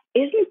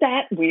 Isn't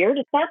that weird?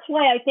 That's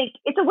why I think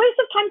it's a waste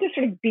of time to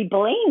sort of be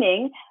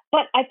blaming,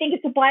 but I think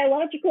it's a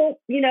biological,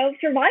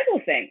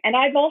 survival thing. And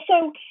I've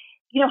also,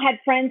 had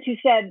friends who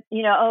said,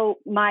 oh,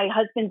 my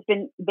husband's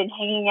been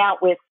hanging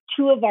out with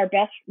two of our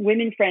best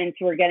women friends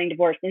who are getting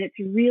divorced, and it's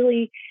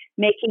really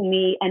making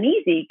me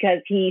uneasy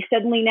because he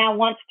suddenly now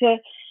wants to,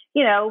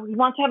 he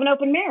wants to have an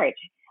open marriage.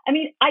 I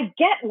mean, I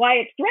get why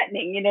it's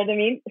threatening, you know what I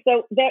mean?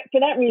 So for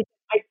that reason,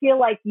 I feel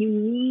like you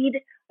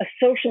need a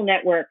social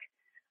network.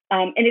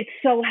 And it's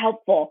so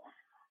helpful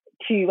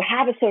to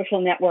have a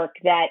social network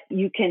that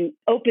you can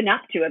open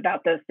up to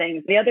about those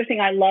things. The other thing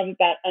I love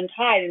about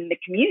Untied and the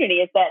community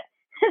is that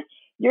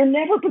you're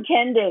never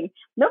pretending.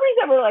 Nobody's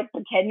ever like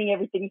pretending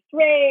everything's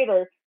great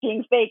or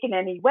being fake in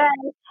any way.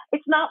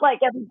 It's not like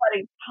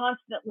everybody's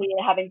constantly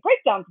having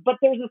breakdowns, but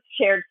there's a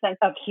shared sense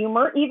of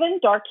humor, even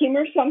dark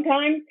humor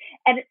sometimes.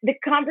 And the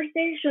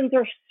conversations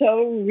are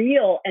so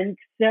real and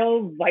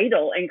so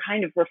vital and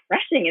kind of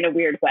refreshing in a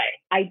weird way.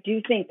 I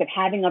do think that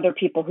having other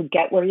people who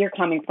get where you're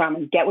coming from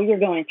and get what you're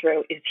going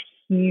through is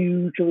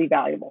hugely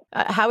valuable.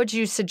 How would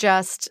you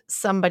suggest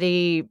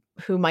somebody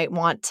who might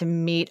want to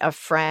meet a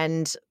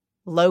friend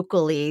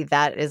locally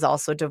that is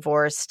also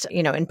divorced,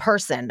 in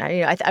person?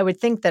 I would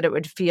think that it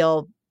would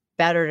feel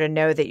better to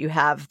know that you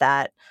have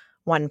that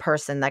one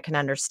person that can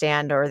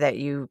understand, or that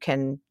you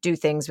can do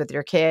things with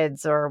your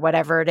kids or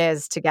whatever it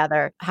is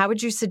together. How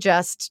would you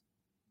suggest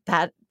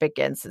that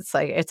begins?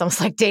 It's almost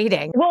like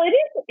dating. Well,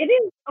 it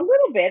is a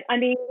little bit. I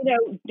mean,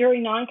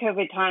 during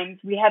non-COVID times,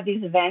 we have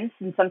these events,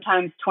 and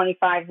sometimes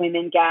 25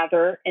 women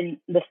gather in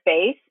the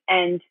space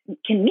and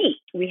can meet.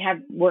 We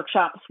have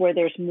workshops where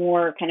there's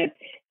more kind of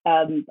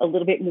a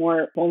little bit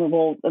more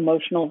vulnerable,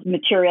 emotional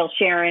material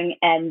sharing,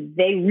 and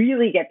they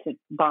really get to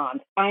bond.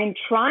 I'm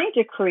trying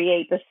to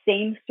create the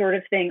same sort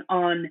of thing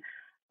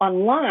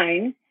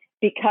online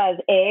because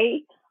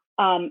A,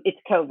 it's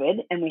COVID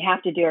and we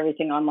have to do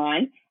everything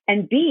online,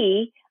 and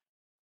B,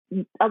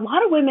 a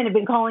lot of women have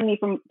been calling me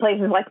from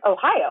places like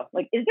Ohio.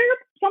 Like, is there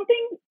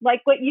something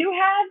like what you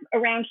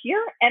have around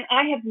here? And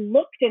I have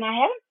looked and I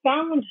haven't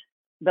found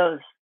those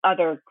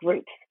other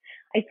groups.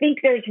 I think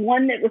there's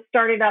one that was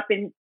started up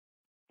in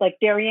like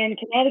Darien,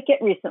 Connecticut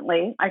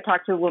recently. I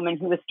talked to a woman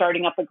who was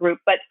starting up a group,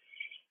 but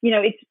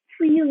it's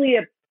really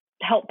a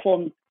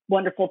helpful and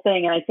wonderful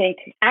thing. And I think,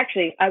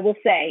 actually, I will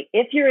say,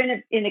 if you're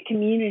in a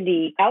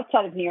community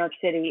outside of New York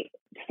City,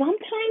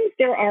 sometimes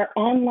there are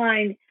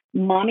online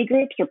mommy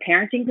groups or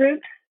parenting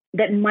groups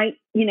that might,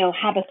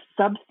 have a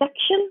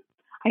subsection.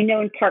 I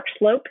know in Park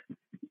Slope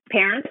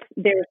Parents,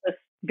 there's a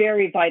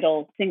very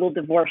vital single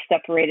divorce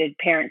separated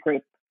parent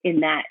group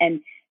in that,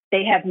 and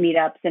they have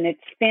meetups, and it's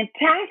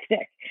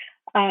fantastic.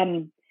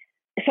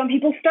 Some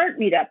people start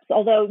meetups,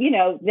 although,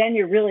 then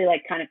you're really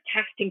like kind of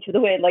casting to the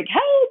wind, like,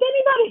 help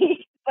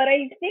anybody. But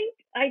I think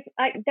I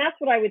that's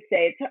what I would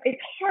say.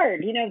 It's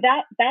hard,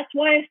 that's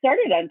why I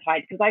started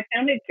Untied, because I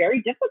found it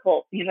very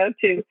difficult,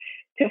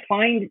 to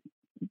find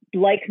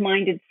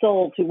like-minded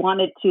souls who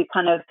wanted to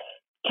kind of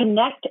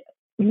connect,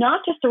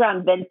 not just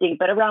around venting,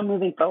 but around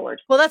moving forward.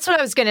 Well, that's what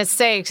I was going to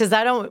say, because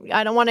I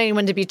don't want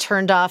anyone to be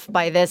turned off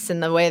by this in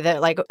the way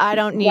that, like, I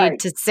don't need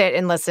to sit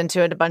and listen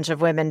to a bunch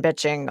of women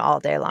bitching all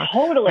day long.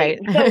 Totally. Right?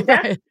 So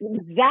that's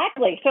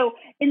exactly. So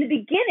in the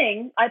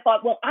beginning, I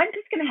thought, well, I'm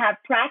just going to have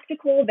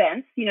practical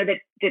events,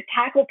 that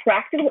tackle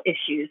practical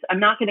issues. I'm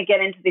not going to get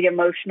into the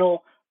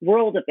emotional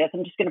world of this.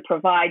 I'm just going to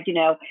provide,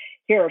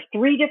 here are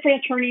 3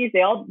 different attorneys.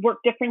 They all work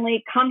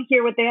differently. Come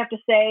hear what they have to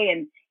say.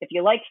 And if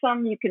you like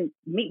some, you can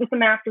meet with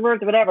them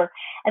afterwards or whatever.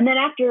 And then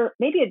after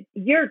maybe a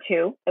year or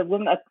two, a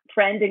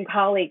friend and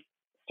colleague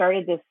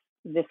started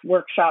this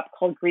workshop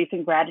called Grief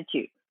and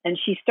Gratitude. And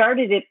she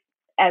started it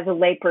as a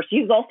layperson.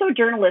 She was also a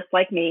journalist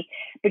like me,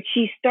 but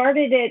she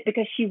started it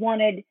because she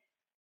wanted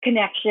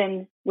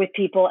connection with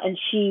people. And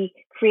she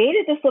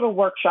created this little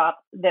workshop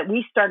that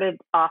we started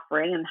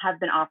offering and have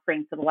been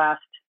offering for the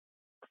last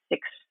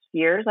 6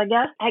 years, I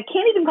guess. I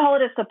can't even call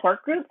it a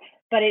support group,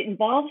 but it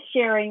involves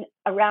sharing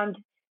around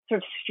sort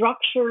of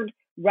structured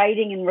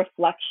writing and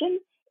reflection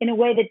in a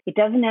way that it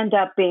doesn't end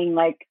up being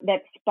like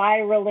that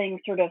spiraling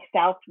sort of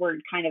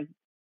southward kind of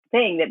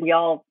thing that we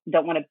all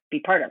don't want to be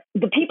part of.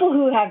 The people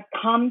who have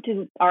come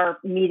to our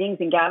meetings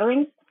and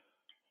gatherings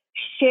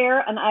share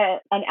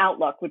an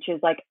outlook, which is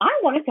like, I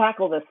want to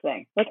tackle this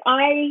thing. Like,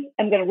 I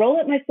am going to roll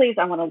up my sleeves.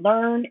 I want to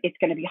learn. It's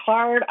going to be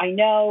hard, I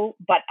know,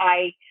 but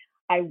I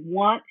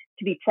want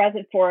to be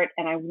present for it,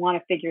 and I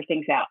want to figure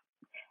things out.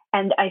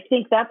 And I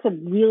think that's a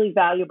really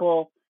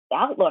valuable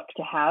outlook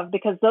to have,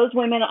 because those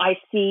women I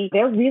see,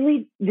 they're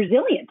really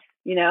resilient.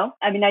 You know,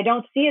 I mean, I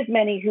don't see as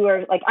many who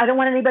are like, I don't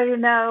want anybody to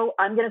know.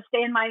 I'm going to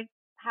stay in my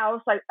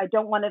house. I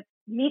don't want to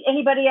meet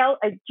anybody else.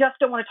 I just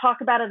don't want to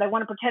talk about it. I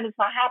want to pretend it's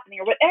not happening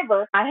or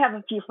whatever. I have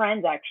a few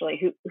friends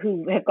actually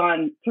who have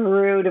gone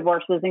through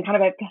divorces and kind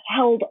of have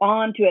held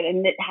on to it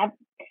and that have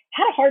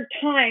had a hard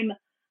time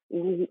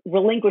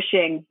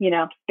relinquishing, you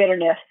know,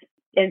 bitterness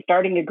and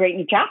starting a great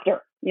new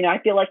chapter. You know, I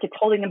feel like it's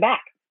holding them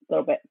back a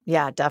little bit.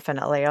 Yeah,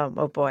 definitely.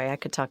 Oh boy, I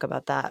could talk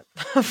about that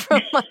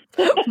from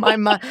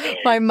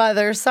my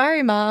mother.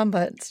 Sorry, Mom,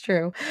 but it's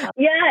true.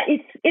 Yeah,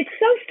 it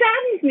so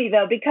saddens me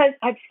though, because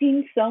I've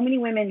seen so many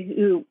women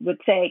who would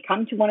say,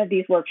 come to one of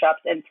these workshops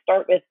and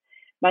start with,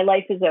 my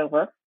life is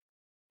over.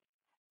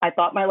 I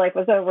thought my life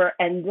was over.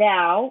 And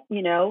now,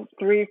 you know,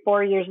 3 or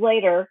 4 years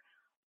later,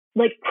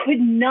 like could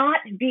not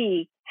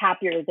be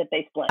happier that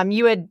they split.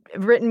 You had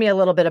written me a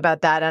little bit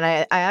about that, and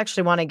I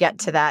actually want to get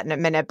to that in a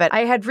minute, but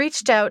I had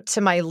reached out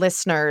to my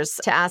listeners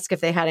to ask if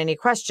they had any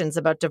questions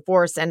about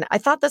divorce, and I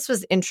thought this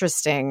was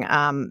interesting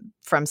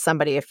from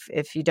somebody,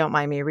 if you don't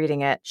mind me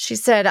reading it. She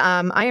said,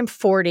 I am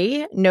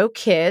 40, no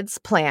kids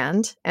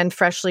planned, and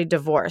freshly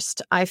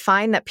divorced. I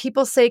find that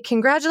people say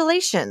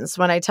congratulations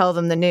when I tell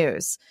them the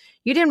news.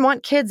 You didn't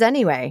want kids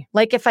anyway.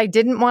 Like if I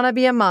didn't want to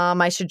be a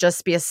mom, I should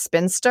just be a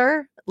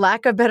spinster.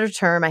 Lack of better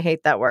term, I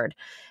hate that word.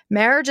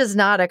 Marriage is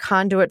not a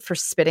conduit for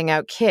spitting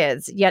out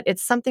kids, yet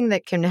it's something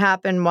that can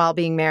happen while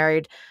being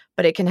married,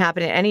 but it can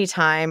happen at any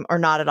time or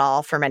not at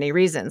all for many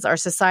reasons. Our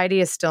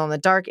society is still in the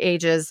dark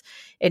ages.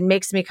 It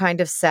makes me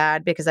kind of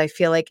sad because I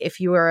feel like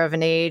if you are of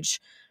an age,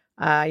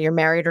 you're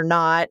married or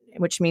not,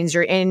 which means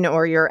you're in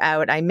or you're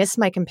out. I miss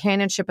my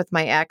companionship with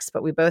my ex,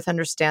 but we both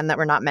understand that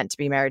we're not meant to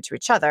be married to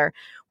each other.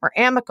 We're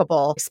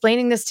amicable.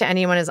 Explaining this to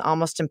anyone is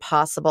almost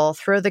impossible.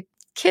 Throw the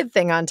kid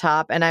thing on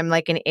top, and I'm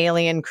like an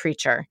alien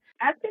creature.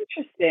 That's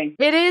interesting.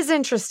 It is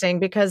interesting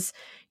because,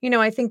 you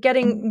know, I think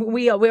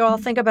we all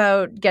think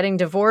about getting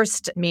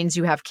divorced means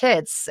you have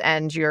kids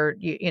and you're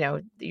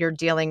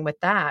dealing with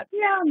that.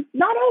 Yeah,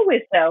 not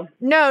always though.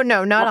 No,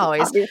 not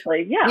always.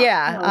 Obviously, yeah.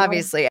 Yeah,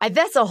 obviously.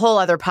 That's a whole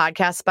other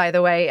podcast, by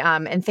the way.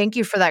 And thank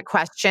you for that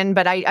question.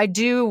 But I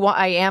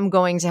am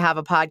going to have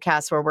a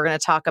podcast where we're going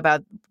to talk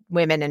about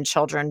women and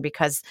children,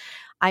 because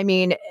I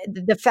mean,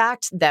 the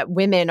fact that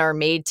women are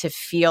made to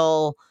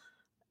feel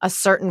a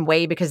certain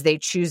way because they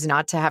choose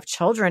not to have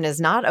children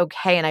is not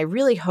okay. And I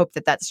really hope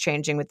that that's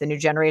changing with the new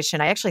generation.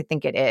 I actually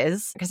think it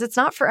is, because it's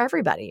not for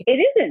everybody. It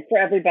isn't for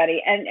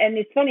everybody. And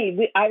it's funny,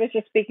 I was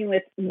just speaking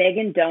with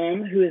Megan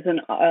Dome, who is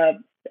an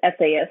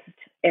essayist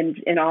and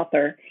an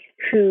author,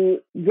 who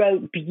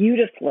wrote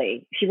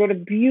beautifully. She wrote a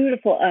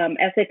beautiful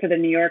essay for the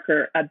New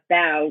Yorker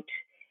about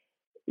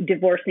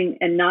divorcing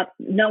and not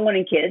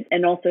wanting kids,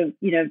 and also,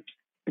 you know,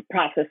 the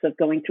process of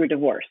going through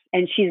divorce.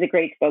 And she's a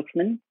great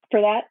spokesman for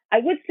that.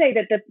 I would say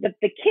that the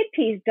kid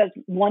piece does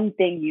one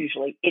thing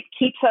usually. It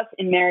keeps us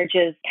in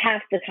marriages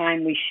past the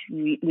time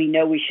we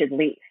know we should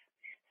leave.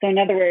 So in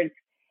other words,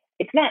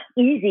 it's not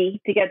easy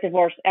to get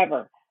divorced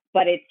ever,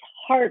 but it's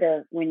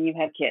harder when you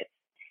have kids.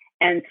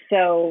 And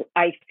so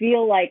I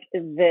feel like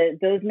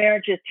those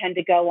marriages tend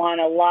to go on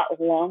a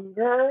lot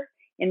longer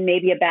in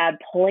maybe a bad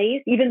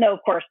place, even though, of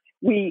course,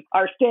 we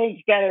are staying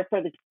together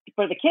for the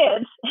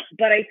kids.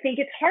 But I think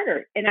it's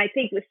harder. And I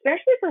think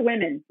especially for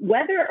women,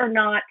 whether or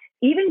not,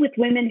 even with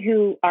women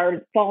who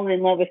are falling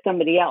in love with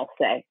somebody else,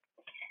 say,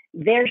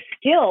 they're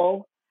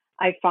still,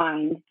 I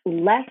find,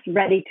 less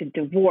ready to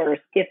divorce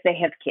if they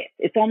have kids.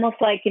 It's almost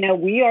like, you know,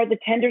 we are the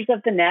tenders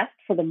of the nest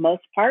for the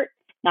most part,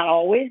 not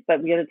always,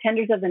 but we are the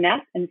tenders of the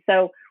nest. And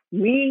so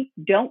we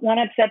don't want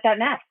to upset that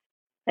nest.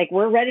 Like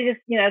we're ready to,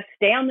 you know,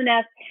 stay on the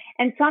nest.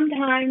 And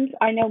sometimes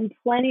I know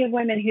plenty of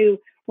women who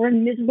were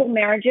in miserable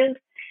marriages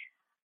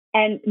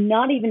and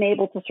not even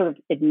able to sort of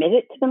admit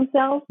it to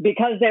themselves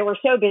because they were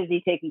so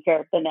busy taking care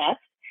of the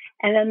nest.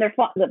 And then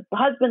the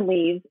husband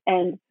leaves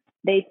and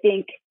they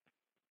think,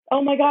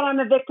 oh my God, I'm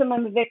a victim.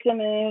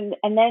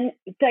 And then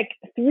it's like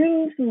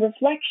through some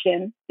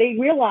reflection, they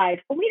realize,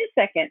 oh, wait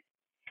a second.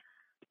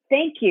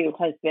 Thank you,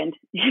 husband.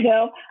 You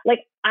know, like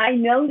I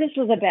know this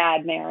was a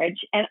bad marriage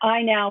and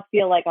I now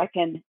feel like I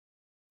can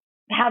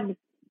have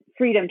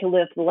freedom to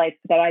live the life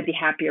that I'd be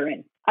happier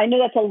in. I know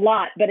that's a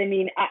lot, but I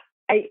mean,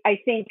 I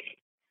think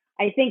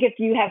if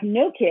you have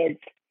no kids,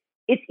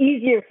 it's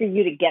easier for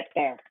you to get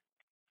there,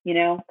 you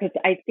know, because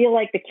I feel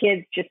like the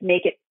kids just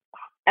make it.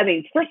 I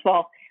mean, first of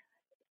all,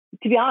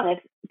 to be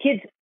honest,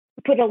 kids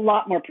put a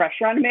lot more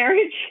pressure on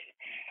marriage.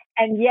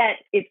 And yet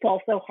it's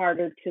also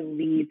harder to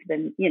leave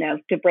than, you know,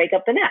 to break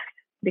up the nest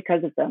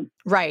because of them.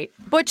 Right.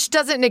 Which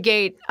doesn't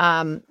negate,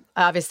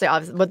 obviously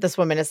what this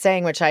woman is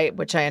saying, which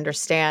I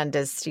understand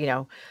is, you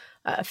know,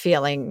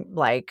 feeling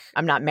like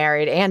I'm not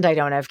married and I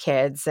don't have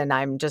kids and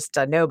I'm just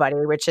a nobody,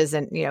 which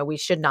isn't, we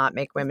should not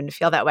make women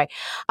feel that way.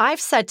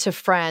 I've said to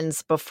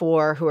friends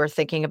before who are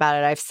thinking about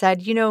it, I've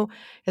said,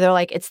 they're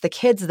like, it's the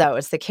kids though.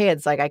 It's the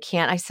kids. Like,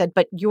 I said,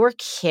 but your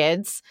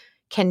kids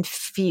can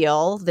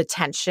feel the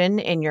tension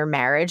in your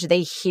marriage.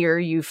 They hear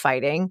you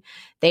fighting.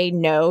 They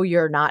know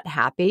you're not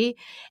happy.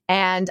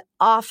 And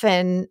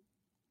often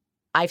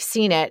I've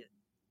seen it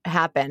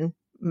happen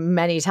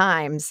many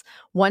times.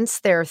 Once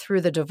they're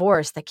through the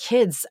divorce, the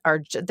kids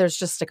there's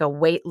just like a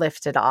weight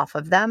lifted off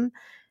of them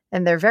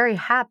and they're very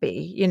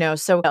happy,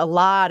 so a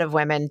lot of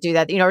women do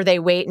that, or they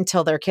wait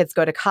until their kids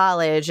go to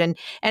college. And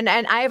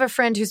I have a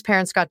friend whose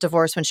parents got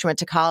divorced when she went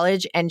to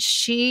college, and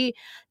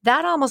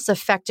that almost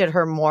affected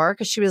her more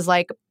because she was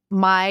like,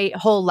 my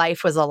whole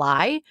life was a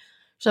lie.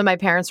 So my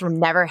parents were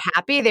never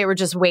happy. They were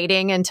just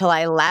waiting until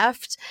I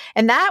left.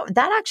 And that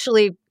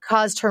actually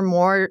caused her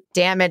more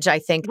damage, I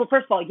think. Well,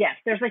 first of all, yes,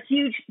 there's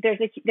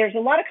a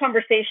lot of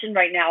conversation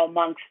right now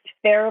amongst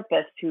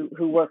therapists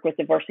who work with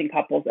divorcing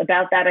couples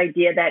about that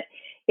idea that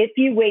if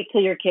you wait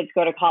till your kids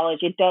go to college,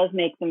 it does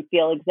make them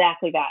feel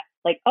exactly that.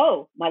 Like,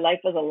 oh, my life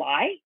was a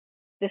lie.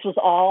 This was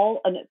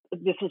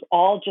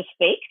all just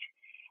faked.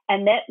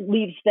 And that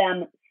leaves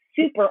them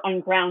super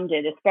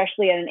ungrounded,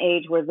 especially at an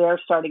age where they're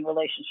starting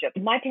relationships.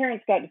 My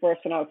parents got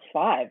divorced when I was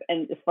 5.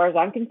 And as far as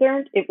I'm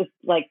concerned, it was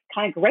like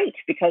kind of great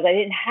because I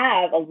didn't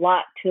have a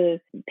lot to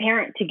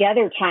parent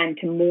together time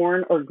to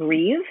mourn or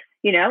grieve.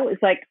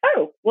 It's like,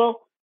 oh, well,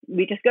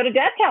 we just go to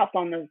dad's house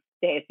on those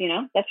days.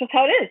 That's just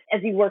how it is.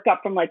 As you work up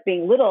from like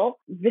being little,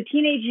 the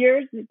teenage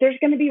years, there's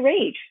going to be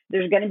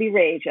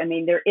rage. I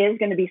mean, there is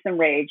going to be some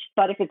rage,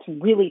 but if it's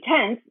really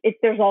tense,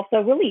 there's also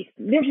release.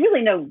 There's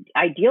really no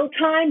ideal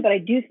time, but I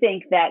do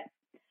think that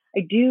I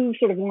do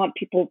sort of want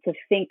people to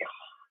think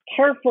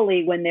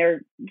carefully when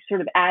they're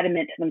sort of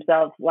adamant to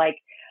themselves, like,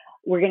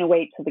 we're going to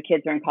wait till the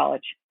kids are in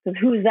college, because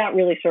who's that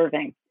really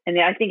serving?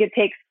 And I think it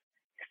takes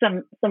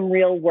some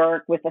real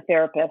work with a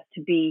therapist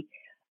to be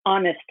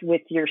honest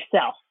with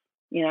yourself.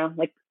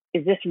 Like,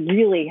 is this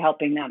really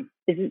helping them?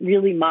 Is it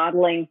really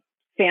modeling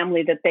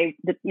family that's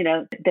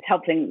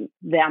helping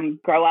them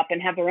grow up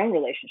and have their own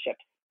relationships?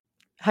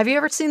 Have you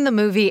ever seen the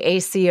movie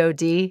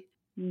ACOD?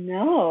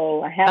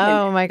 No, I haven't.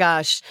 Oh my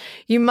gosh.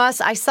 You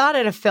must. I saw it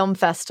at a film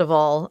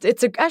festival.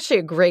 It's actually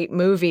a great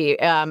movie.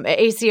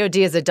 ACOD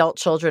is Adult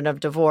Children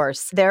of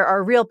Divorce. There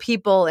are real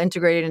people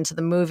integrated into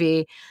the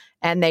movie,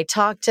 and they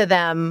talk to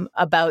them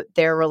about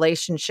their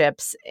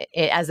relationships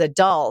as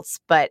adults,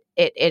 but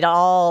it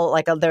all,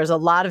 like, there's a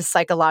lot of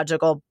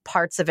psychological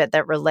parts of it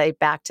that relate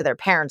back to their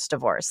parents'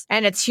 divorce.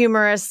 And it's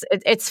humorous.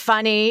 It's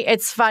funny.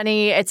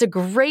 It's a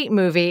great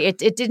movie.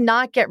 It did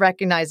not get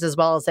recognized as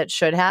well as it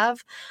should have.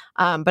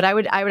 But I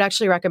would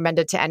actually recommend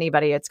it to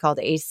anybody. It's called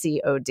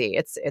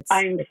ACOD.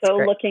 I'm so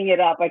great. Looking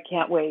it up. I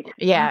can't wait.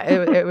 Yeah,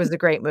 it was a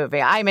great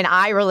movie. I mean,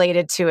 I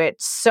related to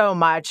it so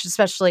much,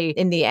 especially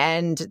in the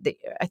end.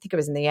 I think it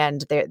was in the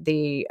end,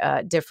 the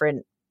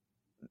different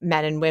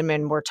men and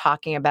women were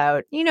talking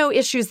about,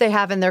 issues they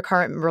have in their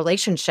current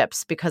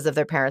relationships because of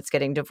their parents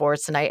getting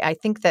divorced. And I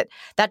think that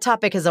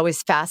topic has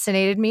always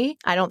fascinated me.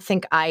 I don't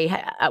think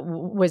I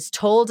was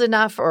told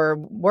enough or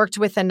worked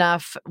with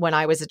enough when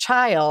I was a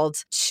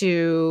child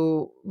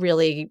to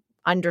really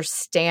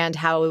understand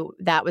how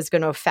that was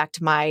going to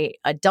affect my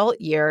adult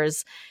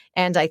years.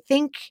 And I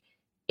think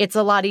it's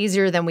a lot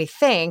easier than we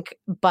think,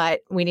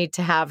 but we need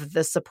to have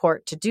the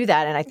support to do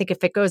that. And I think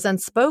if it goes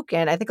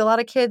unspoken, I think a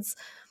lot of kids,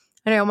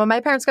 when my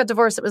parents got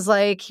divorced, it was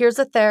like, here's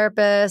a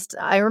therapist.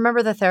 I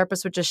remember the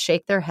therapist would just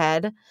shake their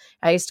head.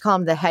 I used to call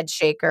him the head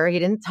shaker. He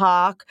didn't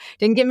talk,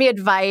 didn't give me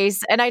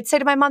advice. And I'd say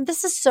to my mom,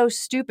 this is so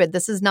stupid.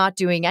 This is not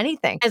doing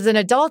anything. As an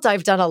adult,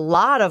 I've done a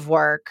lot of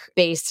work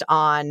based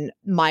on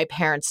my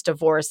parents'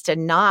 divorced,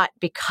 and not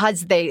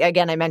because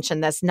I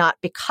mentioned this, not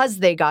because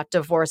they got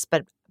divorced,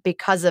 but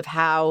because of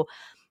how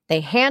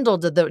they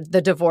handled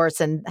the divorce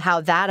and how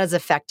that has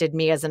affected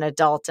me as an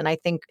adult. And I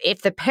think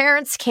if the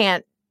parents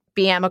can't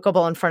be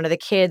amicable in front of the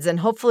kids, and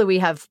hopefully we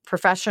have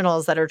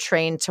professionals that are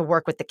trained to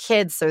work with the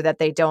kids so that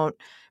they don't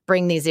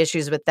bring these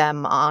issues with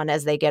them on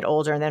as they get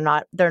older, and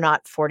they're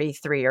not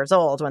 43 years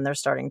old when they're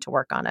starting to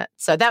work on it.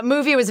 So that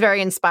movie was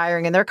very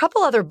inspiring. And there are a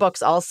couple other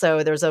books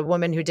also. There's a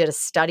woman who did a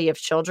study of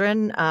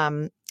children. I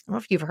don't know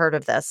if you've heard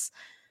of this.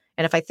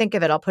 And if I think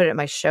of it, I'll put it in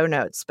my show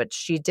notes. But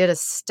she did a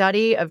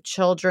study of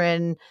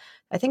children,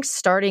 I think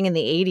starting in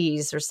the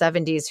 80s or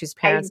 70s, whose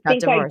parents got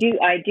divorced.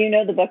 I do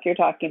know the book you're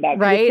talking about.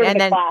 Right. It's sort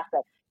of a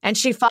classic. And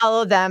she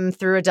followed them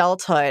through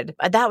adulthood.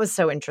 That was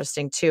so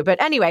interesting too.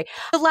 But anyway,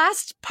 the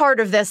last part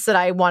of this that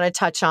I want to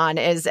touch on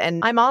is,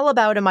 and I'm all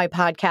about in my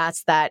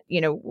podcast that,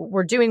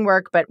 we're doing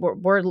work, but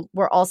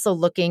we're also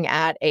looking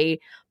at a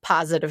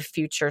positive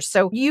future.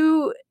 So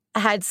you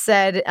had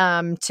said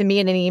to me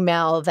in an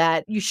email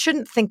that you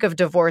shouldn't think of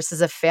divorce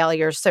as a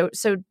failure. So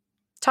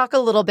talk a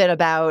little bit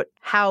about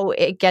how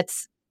it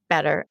gets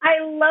better. I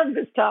love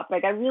this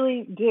topic. I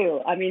really do.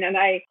 I mean, and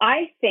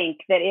I think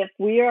that if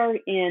we are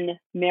in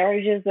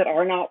marriages that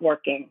are not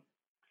working,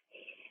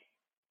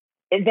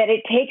 that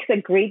it takes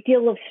a great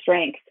deal of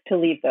strength to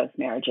leave those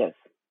marriages.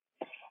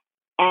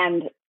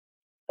 And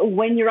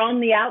when you're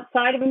on the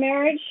outside of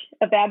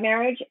a bad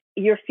marriage,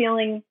 you're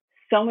feeling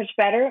so much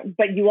better,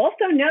 but you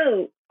also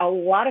know a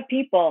lot of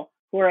people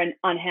who are in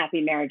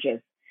unhappy marriages.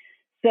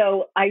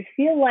 So I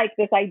feel like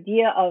this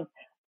idea of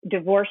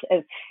divorce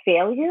as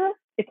failure,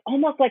 it's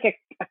almost like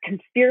a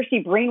conspiracy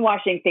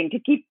brainwashing thing to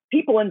keep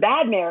people in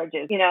bad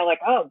marriages, like,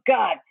 oh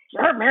God,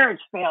 her marriage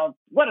failed.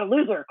 What a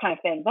loser kind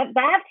of thing. But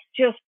that's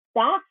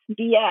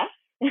BS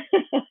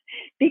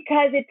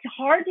because it's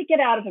hard to get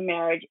out of a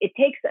marriage. It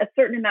takes a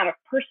certain amount of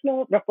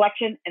personal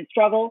reflection and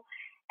struggle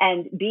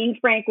and being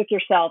frank with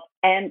yourself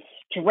and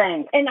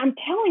strength. And I'm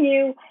telling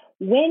you,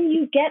 when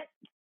you get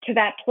to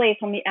that place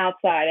on the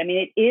outside, I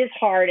mean, it is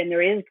hard and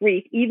there is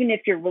grief, even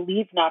if you're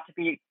relieved not to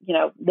be,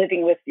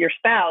 living with your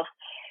spouse.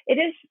 It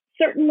is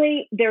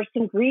certainly, there's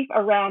some grief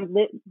around,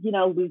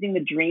 losing the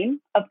dream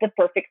of the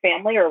perfect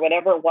family or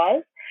whatever it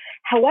was.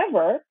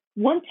 However,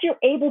 once you're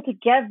able to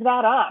give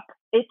that up,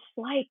 it's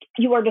like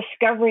you are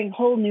discovering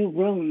whole new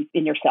rooms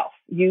in yourself.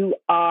 You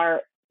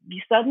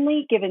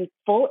suddenly given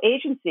full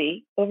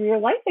agency over your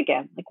life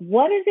again. Like,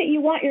 what is it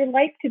you want your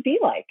life to be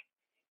like?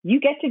 You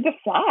get to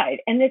decide.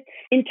 And it's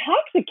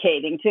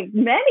intoxicating to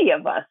many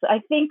of us. I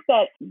think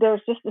that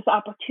there's just this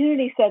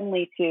opportunity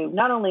suddenly to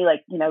not only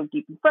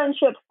deepen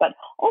friendships, but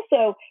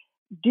also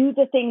do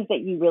the things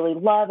that you really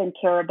love and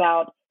care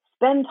about,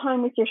 spend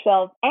time with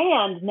yourself.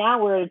 And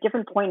now we're at a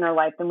different point in our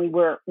life than we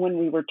were when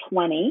we were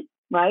 20,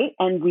 right?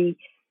 And we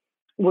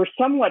were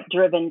somewhat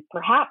driven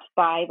perhaps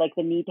by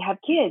the need to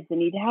have kids.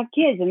 And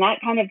that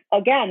kind of,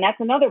 again, that's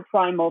another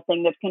primal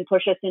thing that can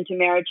push us into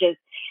marriages.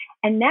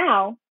 And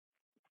now,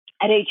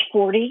 at age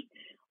 40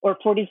 or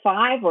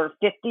 45 or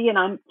 50, and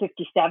I'm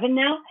 57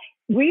 now,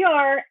 we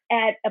are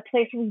at a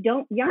place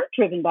where we aren't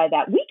driven by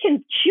that. We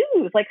can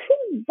choose,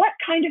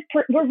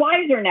 we're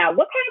wiser now.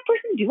 What kind of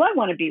person do I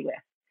want to be with?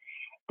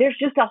 There's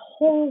just a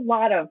whole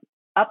lot of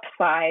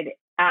upside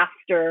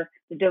after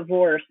the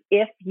divorce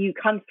if you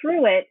come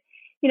through it,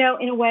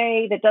 in a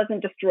way that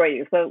doesn't destroy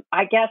you. So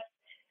I guess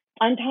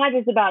Untied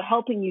is about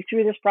helping you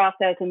through this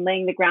process and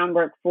laying the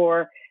groundwork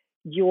for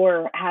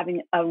your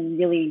having a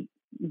really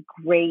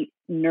great,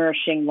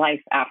 nourishing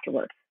life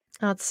afterwards.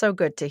 Oh, it's so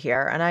good to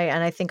hear. And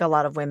I think a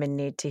lot of women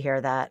need to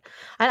hear that.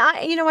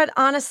 And you know what,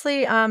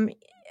 honestly,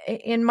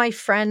 in my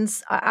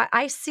friends,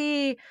 I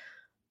see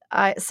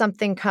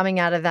something coming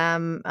out of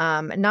them,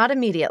 not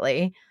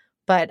immediately,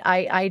 but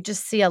I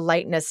just see a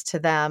lightness to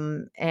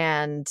them.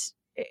 And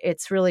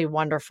it's really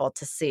wonderful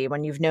to see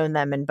when you've known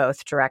them in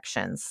both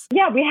directions.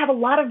 Yeah, we have a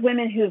lot of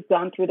women who've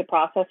gone through the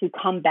process who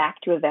come back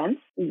to events.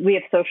 We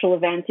have social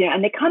events,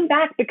 and they come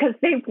back because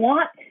they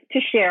want to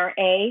share,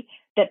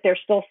 that they're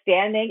still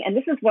standing. And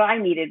this is what I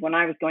needed when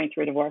I was going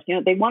through a divorce.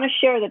 They want to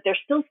share that they're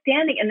still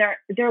standing and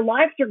their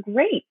lives are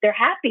great. They're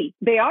happy.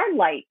 They are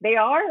light. They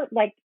are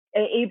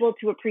able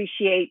to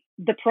appreciate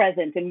the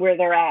present and where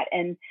they're at.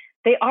 And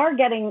they are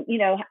getting,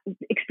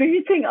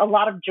 experiencing a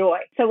lot of joy.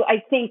 So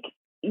I think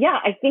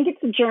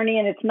it's a journey,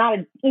 and it's not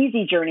an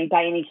easy journey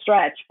by any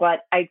stretch,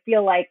 but I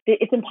feel like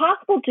it's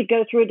impossible to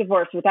go through a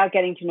divorce without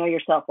getting to know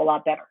yourself a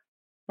lot better,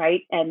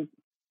 right? And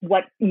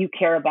what you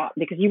care about,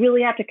 because you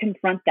really have to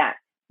confront that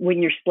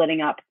when you're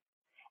splitting up.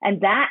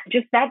 And that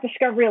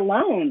discovery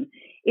alone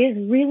is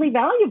really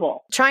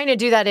valuable. Trying to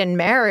do that in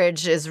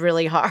marriage is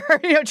really hard.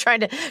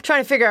 Trying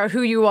to figure out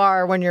who you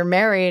are when you're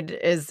married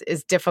is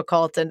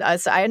difficult. And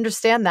so I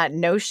understand that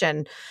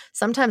notion.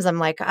 Sometimes I'm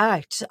like,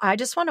 I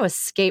just want to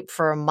escape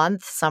for a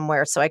month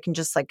somewhere so I can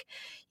just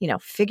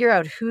figure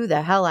out who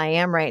the hell I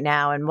am right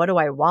now and what do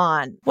I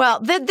want. Well,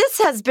 this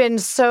has been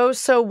so,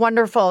 so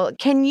wonderful.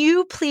 Can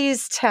you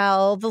please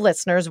tell the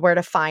listeners where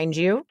to find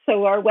you?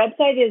 So our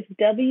website is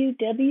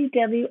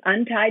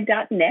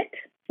www.untied.net.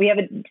 We have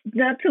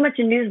not so much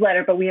a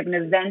newsletter, but we have an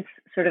events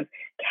sort of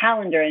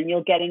calendar, and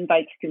you'll get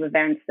invites to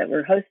events that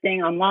we're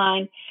hosting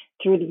online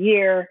through the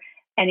year.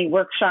 Any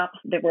workshops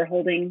that we're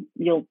holding,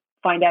 you'll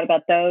find out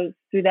about those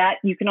through that.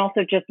 You can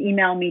also just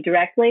email me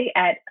directly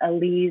at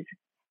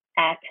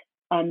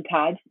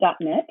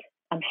elise@untied.net.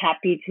 I'm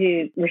happy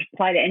to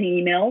reply to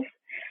any emails,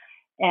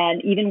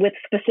 and even with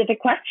specific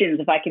questions,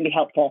 if I can be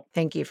helpful.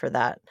 Thank you for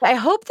that. I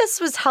hope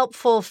this was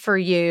helpful for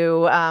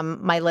you,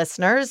 my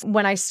listeners.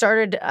 When I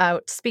started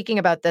out speaking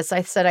about this,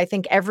 I said, I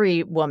think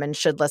every woman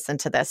should listen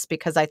to this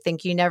because I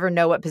think you never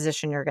know what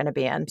position you're going to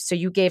be in. So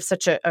you gave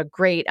such a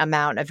great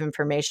amount of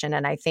information,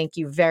 and I thank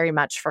you very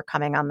much for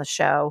coming on the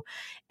show.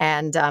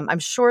 And I'm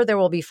sure there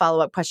will be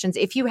follow-up questions.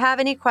 If you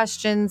have any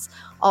questions,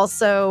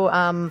 also,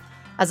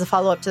 as a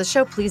follow-up to the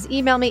show, please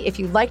email me. If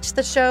you liked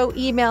the show,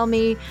 email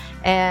me.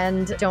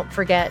 And don't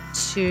forget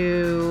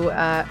to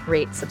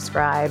rate,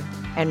 subscribe,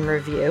 and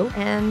review.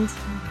 And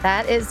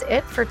that is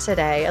it for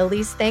today.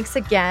 Elise, thanks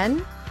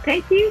again.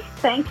 Thank you.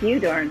 Thank you,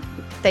 Dorn.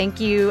 Thank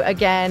you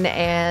again.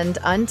 And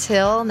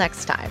until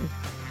next time.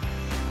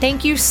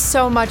 Thank you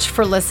so much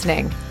for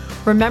listening.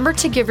 Remember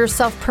to give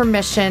yourself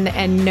permission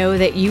and know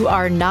that you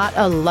are not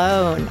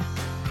alone.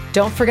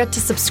 Don't forget to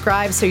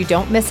subscribe so you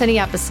don't miss any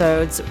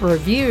episodes.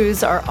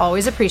 Reviews are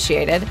always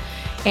appreciated.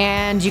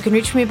 And you can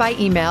reach me by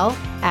email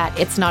at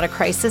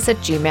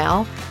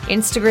itsnotacrisis@gmail.com,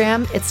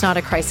 Instagram, It's Not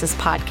a Crisis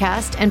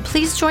Podcast, and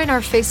please join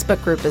our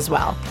Facebook group as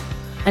well.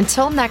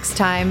 Until next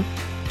time,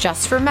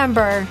 just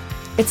remember,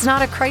 it's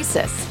not a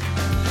crisis.